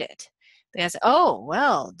renewed it. Because, oh,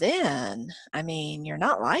 well, then, you're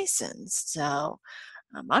not licensed, so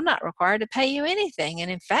I'm not required to pay you anything.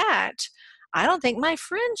 And in fact, I don't think my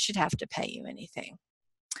friends should have to pay you anything.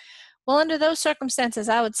 Well, under those circumstances,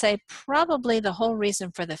 I would say probably the whole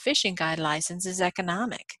reason for the fishing guide license is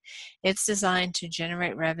economic. It's designed to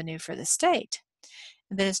generate revenue for the state.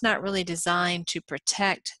 And that it's not really designed to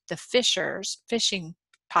protect the fishing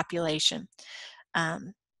population.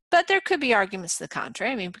 But there could be arguments to the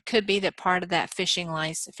contrary. It could be that part of that fishing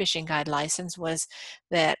guide license was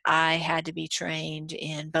that I had to be trained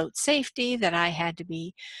in boat safety, that I had to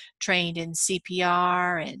be trained in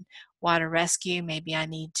CPR and water rescue. Maybe I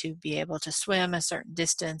need to be able to swim a certain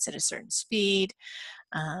distance at a certain speed.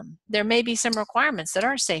 There may be some requirements that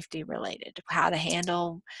are safety related, how to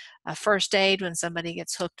handle first aid when somebody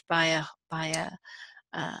gets hooked by a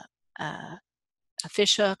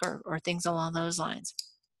fish hook or things along those lines.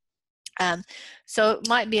 So it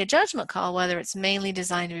might be a judgment call whether it's mainly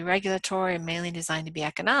designed to be regulatory or mainly designed to be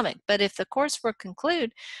economic. But if the coursework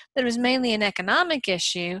conclude that it was mainly an economic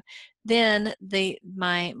issue, then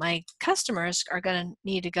my customers are going to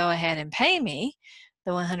need to go ahead and pay me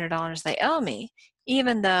the $100 they owe me,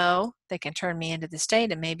 even though they can turn me into the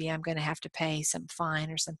state and maybe I'm going to have to pay some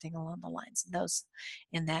fine or something along the lines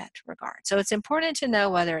in that regard. So it's important to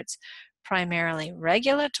know whether it's primarily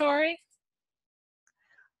regulatory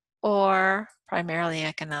or primarily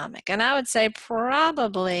economic. And I would say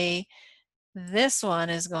probably this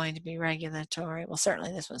one is going to be regulatory. Well,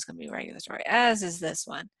 certainly this one's going to be regulatory, as is this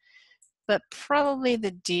one. But probably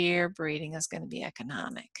the deer breeding is going to be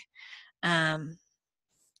economic. Let me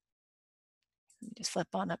just flip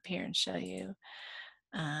on up here and show you.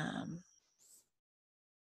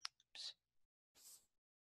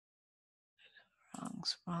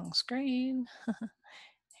 Wrong screen.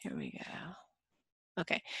 Here we go.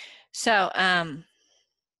 Okay, so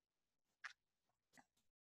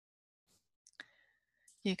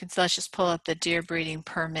you can, so let's just pull up the deer breeding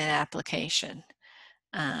permit application.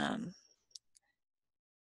 There's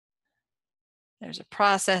a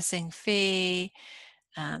processing fee.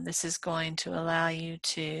 This is going to allow you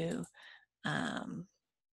to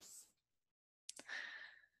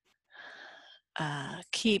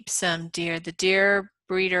keep some deer. The deer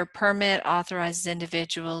breeder permit authorizes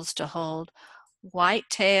individuals to hold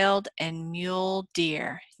white-tailed and mule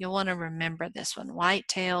deer. You'll want to remember this one,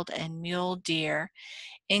 white-tailed and mule deer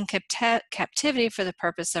in captivity for the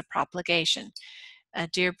purpose of propagation.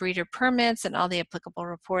 Deer breeder permits and all the applicable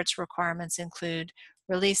reports requirements include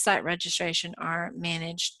release site registration are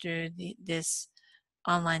managed through this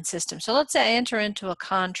online system. So let's say I enter into a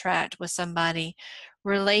contract with somebody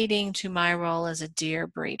relating to my role as a deer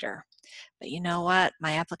breeder. But you know what?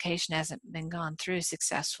 My application hasn't been gone through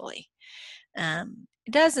successfully.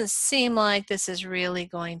 It doesn't seem like this is really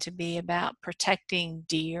going to be about protecting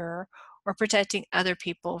deer or protecting other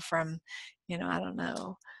people from, I don't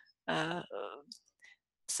know,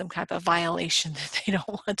 some type of violation that they don't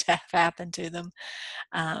want to have happen to them.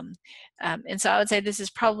 And so I would say this is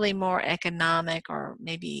probably more economic or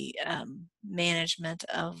maybe management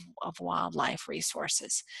of wildlife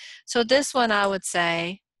resources. So this one I would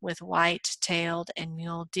say with white-tailed and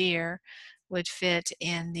mule deer would fit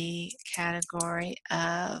in the category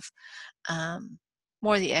of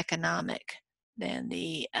more the economic than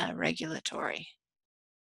the regulatory.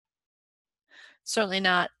 Certainly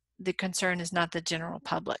not, the concern is not the general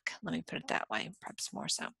public. Let me put it that way, perhaps more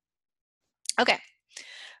so. Okay,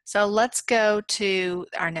 so let's go to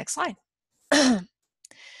our next slide.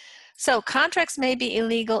 So contracts may be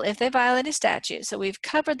illegal if they violate a statute. So we've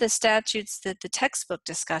covered the statutes that the textbook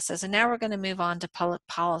discusses, and now we're going to move on to public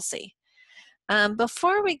policy.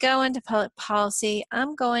 Before we go into public policy,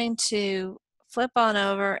 I'm going to flip on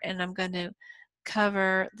over and I'm going to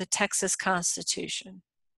cover the Texas Constitution.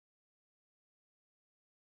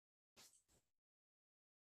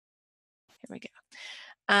 Here we go.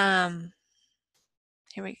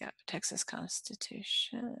 Here we go, Texas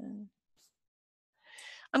Constitution.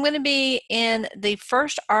 I'm going to be in the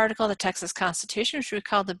first article of the Texas Constitution, which we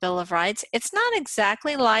call the Bill of Rights. It's not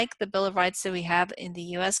exactly like the Bill of Rights that we have in the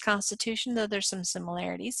U.S. Constitution, though there's some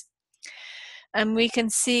similarities. And we can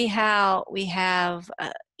see how we have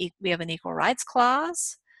an equal rights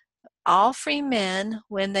clause. All free men,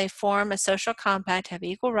 when they form a social compact, have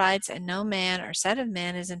equal rights, and no man or set of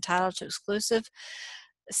men is entitled to exclusive,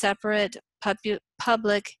 separate,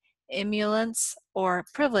 public emoluments or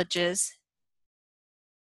privileges,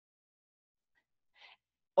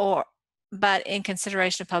 but in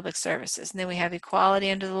consideration of public services. And then we have equality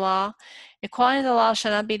under the law. Equality under the law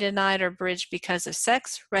shall not be denied or abridged because of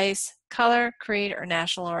sex, race, color, creed, or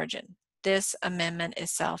national origin. This amendment is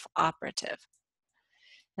self-operative.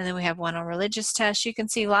 And then we have one on religious tests. You can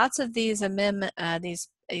see lots of these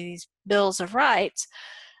these bills of rights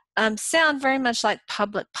sound very much like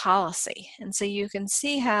public policy. And so you can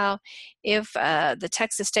see how if the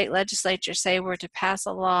Texas state legislature, say, were to pass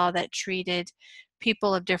a law that treated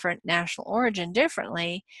people of different national origin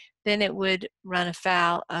differently, then it would run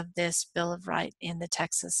afoul of this Bill of Rights in the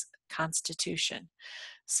Texas Constitution.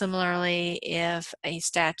 Similarly, if a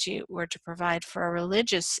statute were to provide for a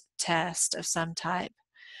religious test of some type,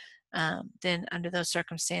 then under those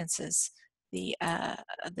circumstances, the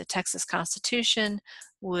Texas Constitution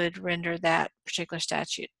would render that particular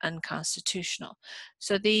statute unconstitutional.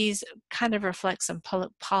 So these kind of reflect some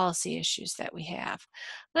public policy issues that we have.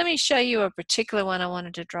 Let me show you a particular one I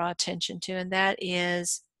wanted to draw attention to, and that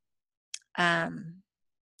is kind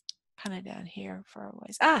of down here for a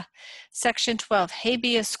ways. Section 12,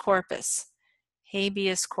 habeas corpus.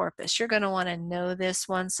 Habeas corpus. You're going to want to know this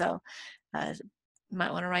one, so you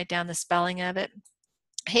might want to write down the spelling of it.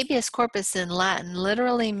 Habeas corpus in Latin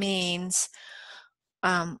literally means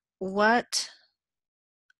let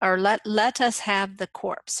us have the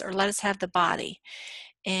corpse, or let us have the body.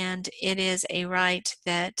 And it is a right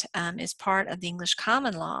that is part of the English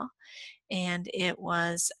common law, and it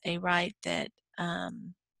was a right that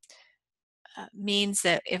means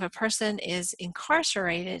that if a person is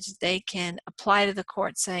incarcerated, they can apply to the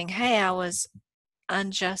court saying, hey, I was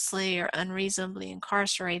unjustly or unreasonably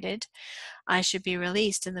incarcerated, I should be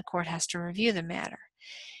released, and the court has to review the matter.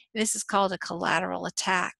 This is called a collateral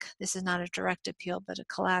attack. This is not a direct appeal, but a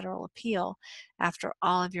collateral appeal. After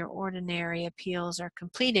all of your ordinary appeals are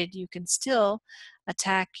completed, you can still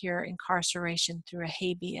attack your incarceration through a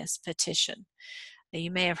habeas petition. Now,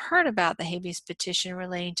 you may have heard about the habeas petition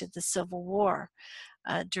relating to the Civil War.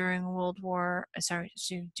 During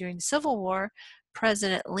the Civil War,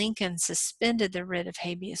 President Lincoln suspended the writ of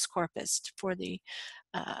habeas corpus for the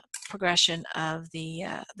progression of the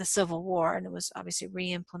Civil War, and it was obviously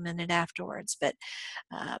re-implemented afterwards. But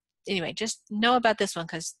anyway, just know about this one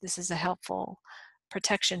because this is a helpful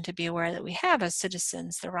protection to be aware that we have as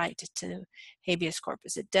citizens the right to habeas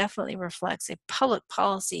corpus. It definitely reflects a public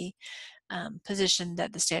policy position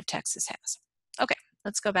that the state of Texas has. Okay,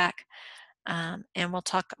 let's go back and we'll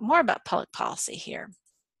talk more about public policy here.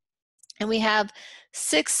 And we have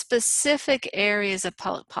 6 specific areas of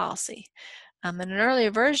public policy. In an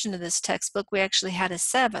earlier version of this textbook, we actually had a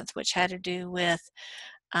 7th, which had to do with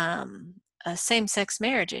same-sex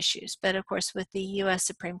marriage issues. But of course, with the U.S.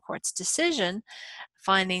 Supreme Court's decision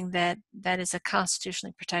finding that that is a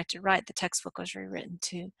constitutionally protected right, the textbook was rewritten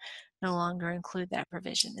to no longer include that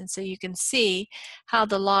provision. And so you can see how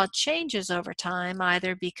the law changes over time,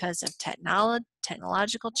 either because of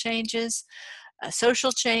technological changes,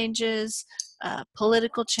 social changes,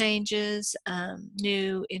 political changes,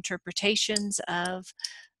 new interpretations of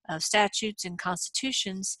statutes and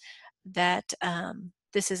constitutions, that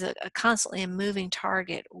this is a constantly a moving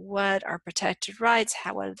target. What are protected rights?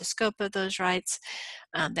 What are the scope of those rights?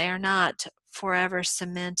 They are not forever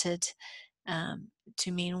cemented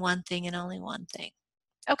to mean one thing and only one thing.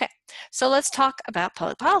 Okay, so let's talk about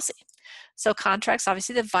public policy. So contracts,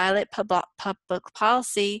 obviously, that violate public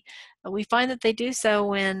policy, we find that they do so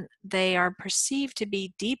when they are perceived to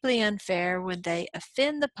be deeply unfair, when they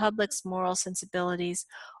offend the public's moral sensibilities,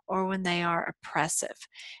 or when they are oppressive.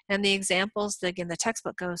 And the examples that, again, the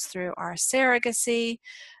textbook goes through are surrogacy,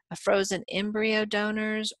 frozen embryo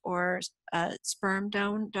donors, or sperm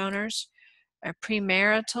donors,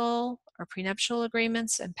 premarital or prenuptial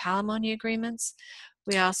agreements, and palimony agreements.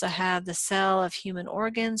 We also have the sale of human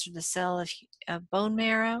organs or the sale of bone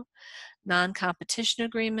marrow, non-competition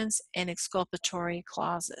agreements, and exculpatory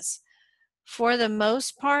clauses. For the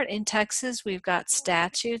most part in Texas, we've got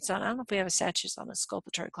statutes on, I don't know if we have statutes on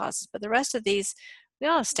exculpatory clauses, but the rest of these, we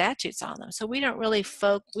all have statutes on them. So we don't really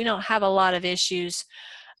we don't have a lot of issues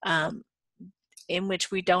in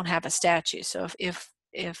which we don't have a statute. So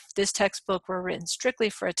if this textbook were written strictly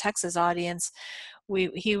for a Texas audience,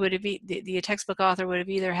 the textbook author would have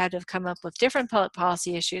either had to have come up with different public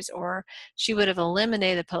policy issues, or she would have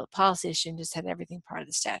eliminated the public policy issue and just had everything part of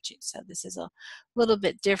the statute. So this is a little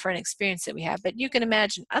bit different experience that we have. But you can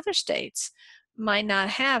imagine other states might not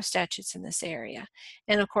have statutes in this area.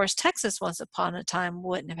 And of course, Texas once upon a time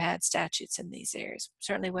wouldn't have had statutes in these areas.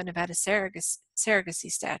 Certainly wouldn't have had a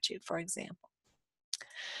surrogacy statute, for example.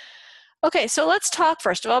 Okay, so let's talk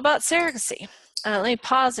first of all about surrogacy. Let me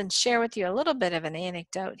pause and share with you a little bit of an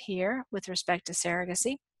anecdote here with respect to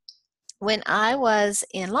surrogacy. When I was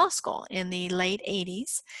in law school in the late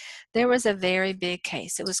 80s, there was a very big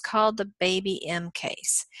case. It was called the Baby M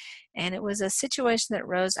case, and it was a situation that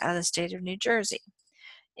arose out of the state of New Jersey.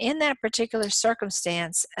 In that particular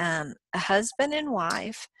circumstance, a husband and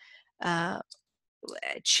wife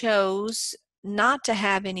chose not to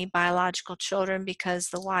have any biological children because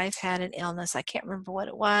the wife had an illness. I can't remember what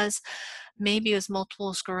it was. Maybe it was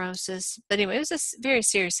multiple sclerosis, but anyway, it was a very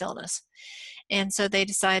serious illness. And so they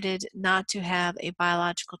decided not to have a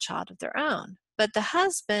biological child of their own. But the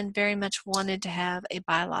husband very much wanted to have a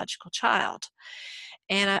biological child.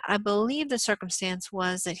 And I believe the circumstance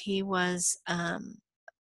was that he was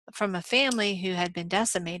from a family who had been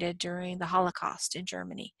decimated during the Holocaust in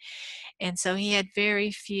Germany. And so he had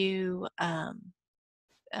very few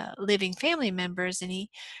living family members, and he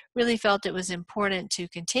really felt it was important to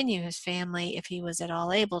continue his family if he was at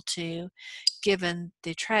all able to, given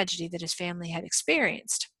the tragedy that his family had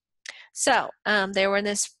experienced. So they were in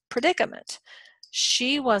this predicament.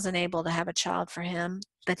 She wasn't able to have a child for him,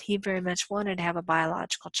 but he very much wanted to have a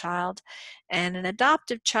biological child. And an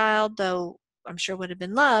adoptive child, though I'm sure would have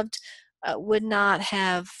been loved, would not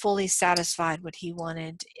have fully satisfied what he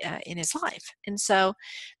wanted in his life. And so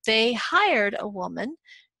they hired a woman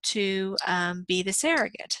to be the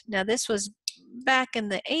surrogate. Now, this was back in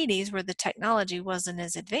the 80s where the technology wasn't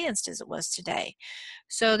as advanced as it was today.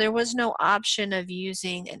 So there was no option of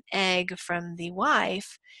using an egg from the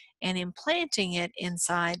wife and implanting it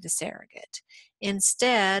inside the surrogate.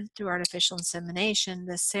 Instead, through artificial insemination,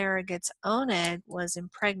 the surrogate's own egg was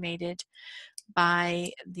impregnated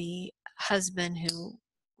by the husband who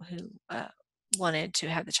wanted to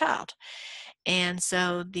have the child. And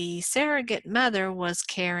so the surrogate mother was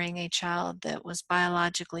carrying a child that was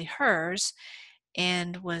biologically hers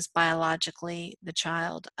and was biologically the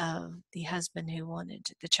child of the husband who wanted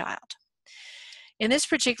the child. In this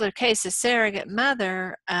particular case, the surrogate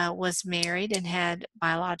mother was married and had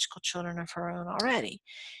biological children of her own already,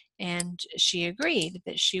 and she agreed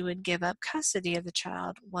that she would give up custody of the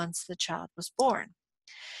child once the child was born.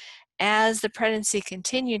 As the pregnancy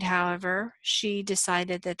continued, however, she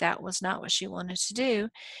decided that that was not what she wanted to do,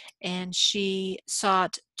 and she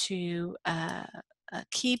sought to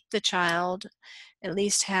keep the child, at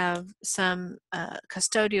least have some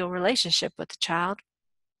custodial relationship with the child.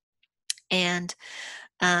 And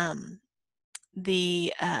um,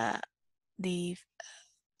 the uh, the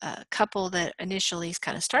couple that initially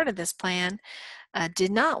kind of started this plan did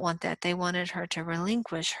not want that. They wanted her to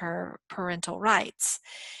relinquish her parental rights,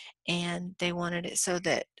 and they wanted it so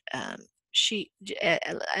that she,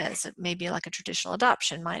 as maybe like a traditional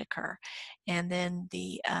adoption might occur, and then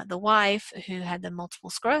the wife who had the multiple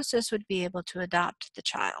sclerosis would be able to adopt the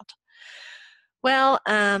child. Well,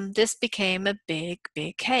 this became a big,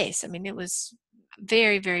 big case. I mean, it was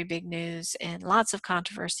very, very big news and lots of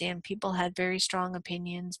controversy, and people had very strong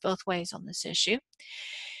opinions both ways on this issue.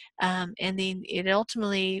 And then it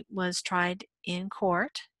ultimately was tried in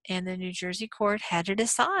court, and the New Jersey court had to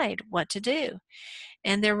decide what to do.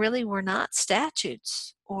 And there really were not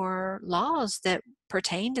statutes or laws that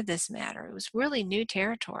pertained to this matter. It was really new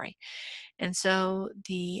territory. And so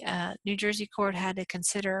the New Jersey court had to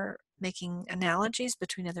consider making analogies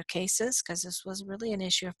between other cases because this was really an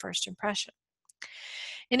issue of first impression.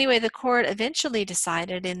 Anyway, the court eventually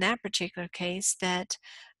decided in that particular case that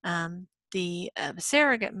the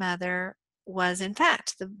surrogate mother was in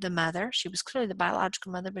fact the mother. She was clearly the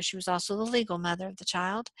biological mother, but she was also the legal mother of the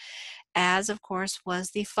child, as of course was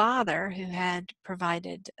the father who had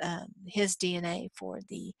provided his DNA for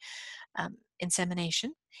the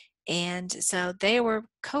insemination. And so they were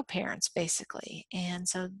co-parents basically. And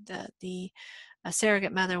so the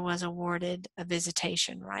surrogate mother was awarded a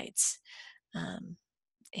visitation rights. Um,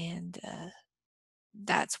 and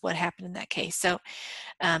that's what happened in that case. So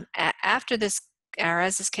after this, or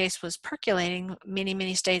as this case was percolating,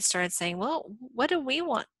 many states started saying, well, what do we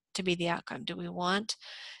want to be the outcome? Do we want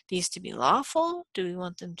these to be lawful? Do we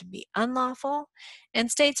want them to be unlawful?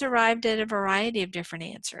 And states arrived at a variety of different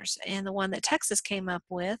answers. And the one that Texas came up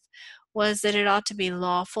with was that it ought to be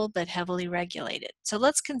lawful but heavily regulated. So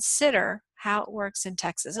let's consider how it works in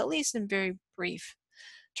Texas, at least in very brief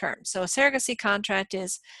terms. So a surrogacy contract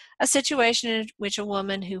is a situation in which a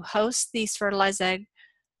woman who hosts these fertilized egg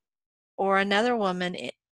or another woman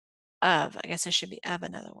I guess it should be of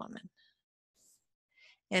another woman.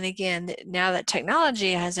 And again, now that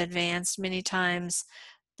technology has advanced, many times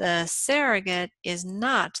the surrogate is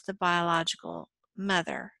not the biological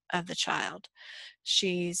mother of the child.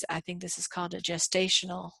 She's, I think this is called a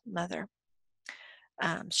gestational mother.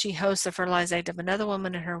 She hosts the fertilized egg of another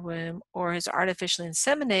woman in her womb, or is artificially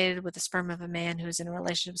inseminated with the sperm of a man who is in a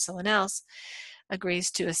relationship with someone else,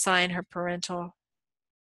 agrees to assign her parental.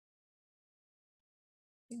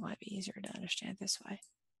 It might be easier to understand this way.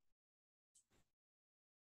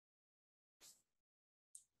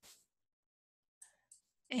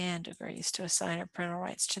 And agrees to assign her parental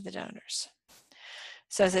rights to the donors.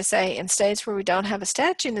 So as I say, in states where we don't have a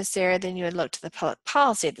statute in this area, then you would look to the public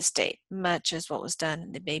policy of the state, much as what was done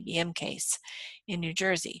in the Baby M case in New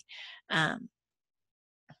Jersey.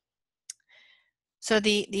 So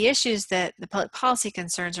the issues that the public policy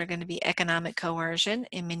concerns are going to be economic coercion.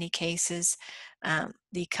 In many cases,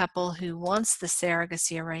 the couple who wants the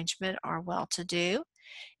surrogacy arrangement are well-to-do,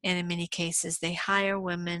 and in many cases they hire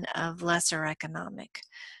women of lesser economic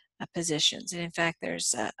positions. And in fact,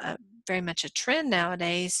 there's very much a trend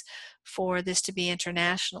nowadays for this to be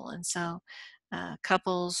international. And so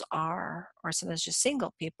couples are, or sometimes just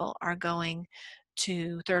single people, are going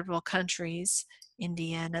to third world countries,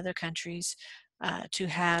 India and other countries, to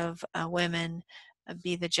have women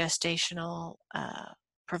be the gestational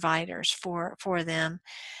providers for them.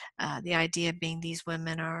 The idea being these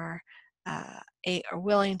women are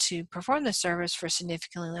willing to perform the service for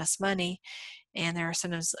significantly less money, and there are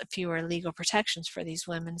sometimes fewer legal protections for these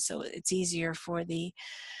women, so it's easier for the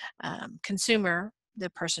consumer, the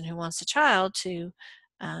person who wants a child, to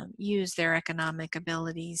use their economic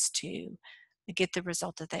abilities to get the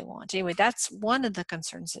result that they want. Anyway, that's one of the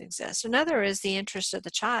concerns that exist. Another is the interest of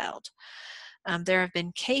the child. There have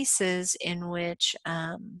been cases in which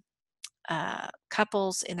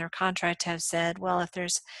couples in their contract have said, well, if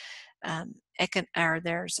there's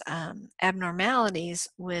abnormalities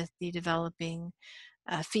with the developing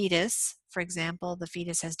fetus, for example, the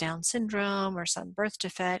fetus has Down syndrome or some birth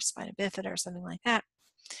defect, spina bifida or something like that,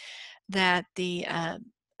 that the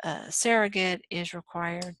surrogate is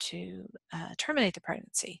required to terminate the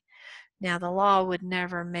pregnancy. Now, the law would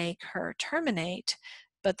never make her terminate,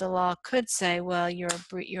 but the law could say, well, you're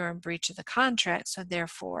in breach of the contract, so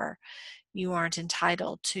therefore you aren't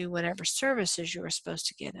entitled to whatever services you were supposed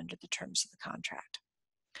to get under the terms of the contract.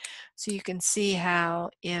 So you can see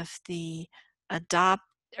how if the adopt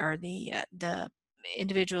or the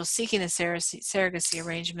individuals seeking a surrogacy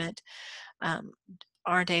arrangement um,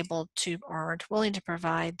 aren't able to or aren't willing to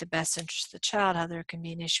provide the best interest of the child, how there can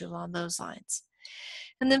be an issue along those lines.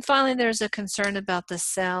 And then finally, there's a concern about the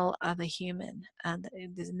cell of a human,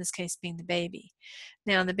 in this case being the baby.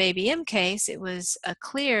 Now, in the baby M case, it was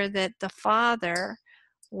clear that the father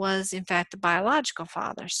was in fact the biological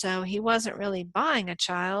father. So he wasn't really buying a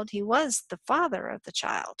child, he was the father of the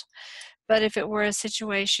child. But if it were a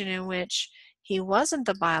situation in which he wasn't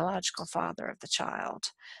the biological father of the child,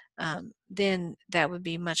 then that would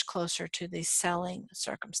be much closer to the selling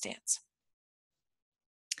circumstance.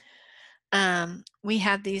 We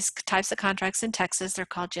have these types of contracts in Texas. They're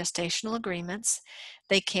called gestational agreements.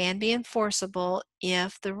 They can be enforceable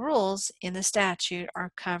if the rules in the statute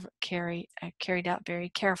are carried out very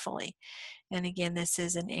carefully. And again, this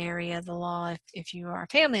is an area of the law, if you are a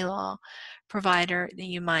family law provider, that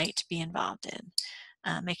you might be involved in,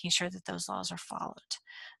 making sure that those laws are followed.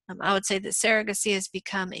 I would say that surrogacy has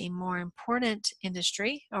become a more important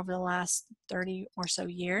industry over the last 30 or so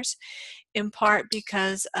years, in part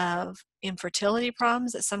because of infertility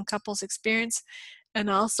problems that some couples experience, and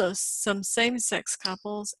also some same-sex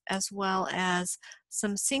couples, as well as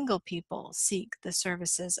some single people seek the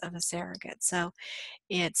services of a surrogate. So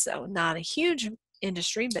it's not a huge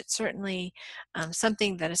industry, but certainly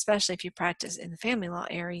something that, especially if you practice in the family law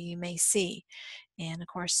area, you may see. And of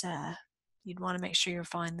course, you'd want to make sure you're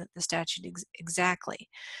following the statute exactly.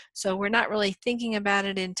 So we're not really thinking about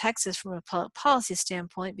it in Texas from a public policy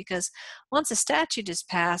standpoint, because once a statute is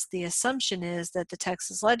passed, the assumption is that the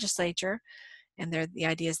Texas legislature, and the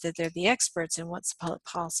idea is that they're the experts in what's the public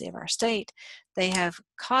policy of our state, they have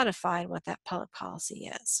codified what that public policy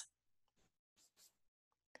is.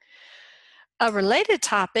 A related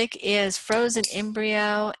topic is frozen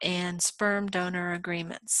embryo and sperm donor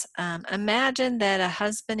agreements. Imagine that a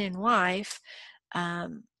husband and wife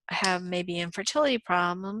have maybe infertility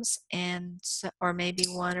problems, or maybe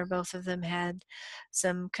one or both of them had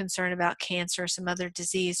some concern about cancer or some other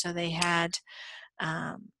disease, so they had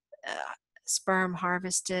um, uh, sperm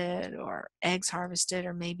harvested or eggs harvested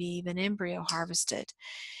or maybe even embryo harvested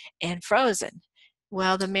and frozen.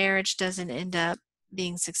 Well, the marriage doesn't end up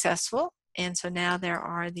being successful, and so now there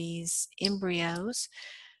are these embryos.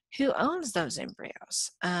 Who owns those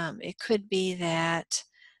embryos? It could be that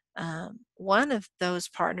one of those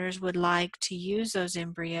partners would like to use those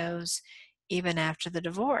embryos even after the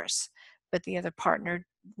divorce, but the other partner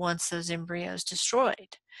wants those embryos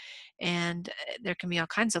destroyed. And there can be all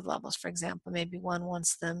kinds of levels. For example, maybe one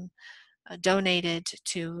wants them donated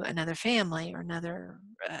to another family or another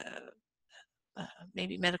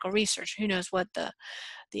maybe medical research. Who knows what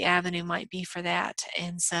the avenue might be for that.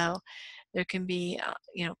 And so there can be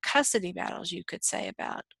custody battles, you could say,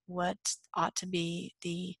 about what ought to be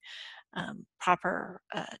the proper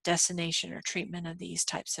destination or treatment of these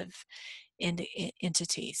types of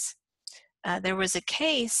entities. There was a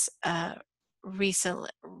case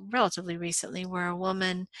relatively recently, where a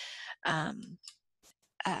woman had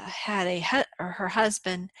her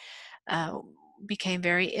husband uh, became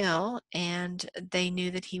very ill, and they knew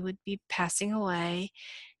that he would be passing away,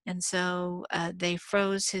 and so they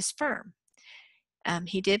froze his sperm.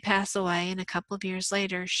 He did pass away, and a couple of years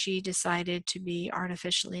later, she decided to be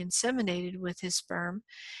artificially inseminated with his sperm,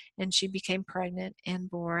 and she became pregnant and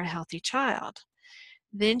bore a healthy child.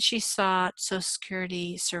 Then she sought Social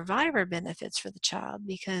Security survivor benefits for the child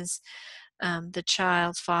because the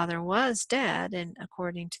child's father was dead, and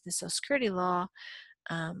according to the Social Security law,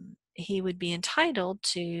 he would be entitled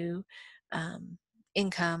to um,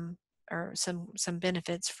 income or some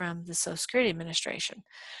benefits from the Social Security Administration.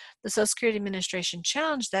 The Social Security Administration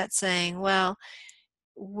challenged that, saying, well,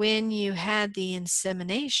 when you had the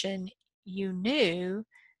insemination, you knew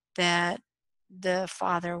that the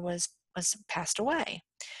father was passed away.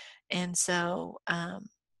 And so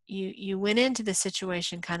you went into the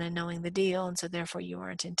situation kind of knowing the deal, and so therefore you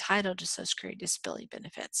weren't entitled to Social Security disability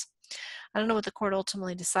benefits. I don't know what the court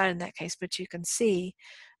ultimately decided in that case, but you can see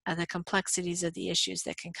the complexities of the issues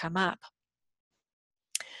that can come up.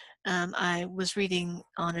 I was reading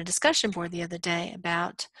on a discussion board the other day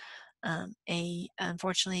about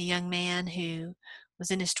unfortunately a young man who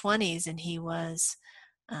was in his 20s, and he was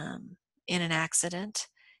in an accident,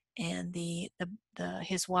 and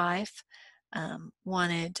his wife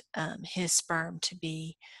wanted his sperm to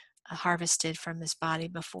be harvested from his body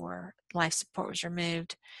before life support was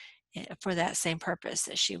removed, for that same purpose,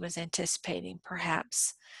 that she was anticipating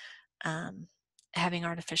perhaps um, having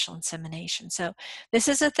artificial insemination. So this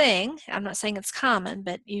is a thing. I'm not saying it's common,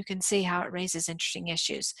 but you can see how it raises interesting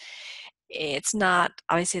issues. It's not,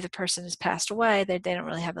 obviously the person has passed away, they don't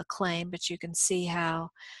really have a claim, but you can see how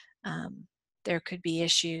there could be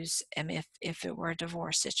issues if it were a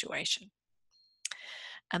divorce situation.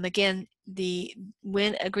 Again,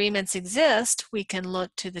 when agreements exist, we can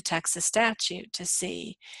look to the Texas statute to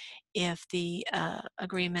see if the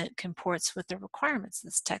agreement comports with the requirements of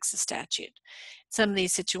this Texas statute. Some of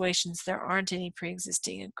these situations, there aren't any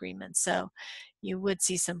pre-existing agreements, so you would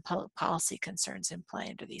see some policy concerns in play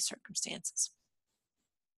under these circumstances.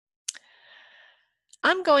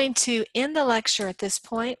 I'm going to end the lecture at this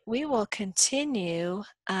point. We will continue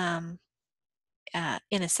in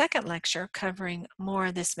a second lecture covering more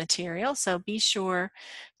of this material, so be sure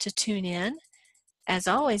to tune in. As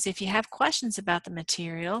always, if you have questions about the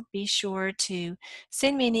material, be sure to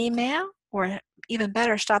send me an email, or even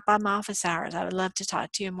better, stop by my office hours. I would love to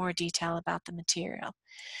talk to you in more detail about the material.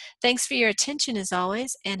 Thanks for your attention as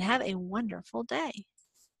always, and have a wonderful day.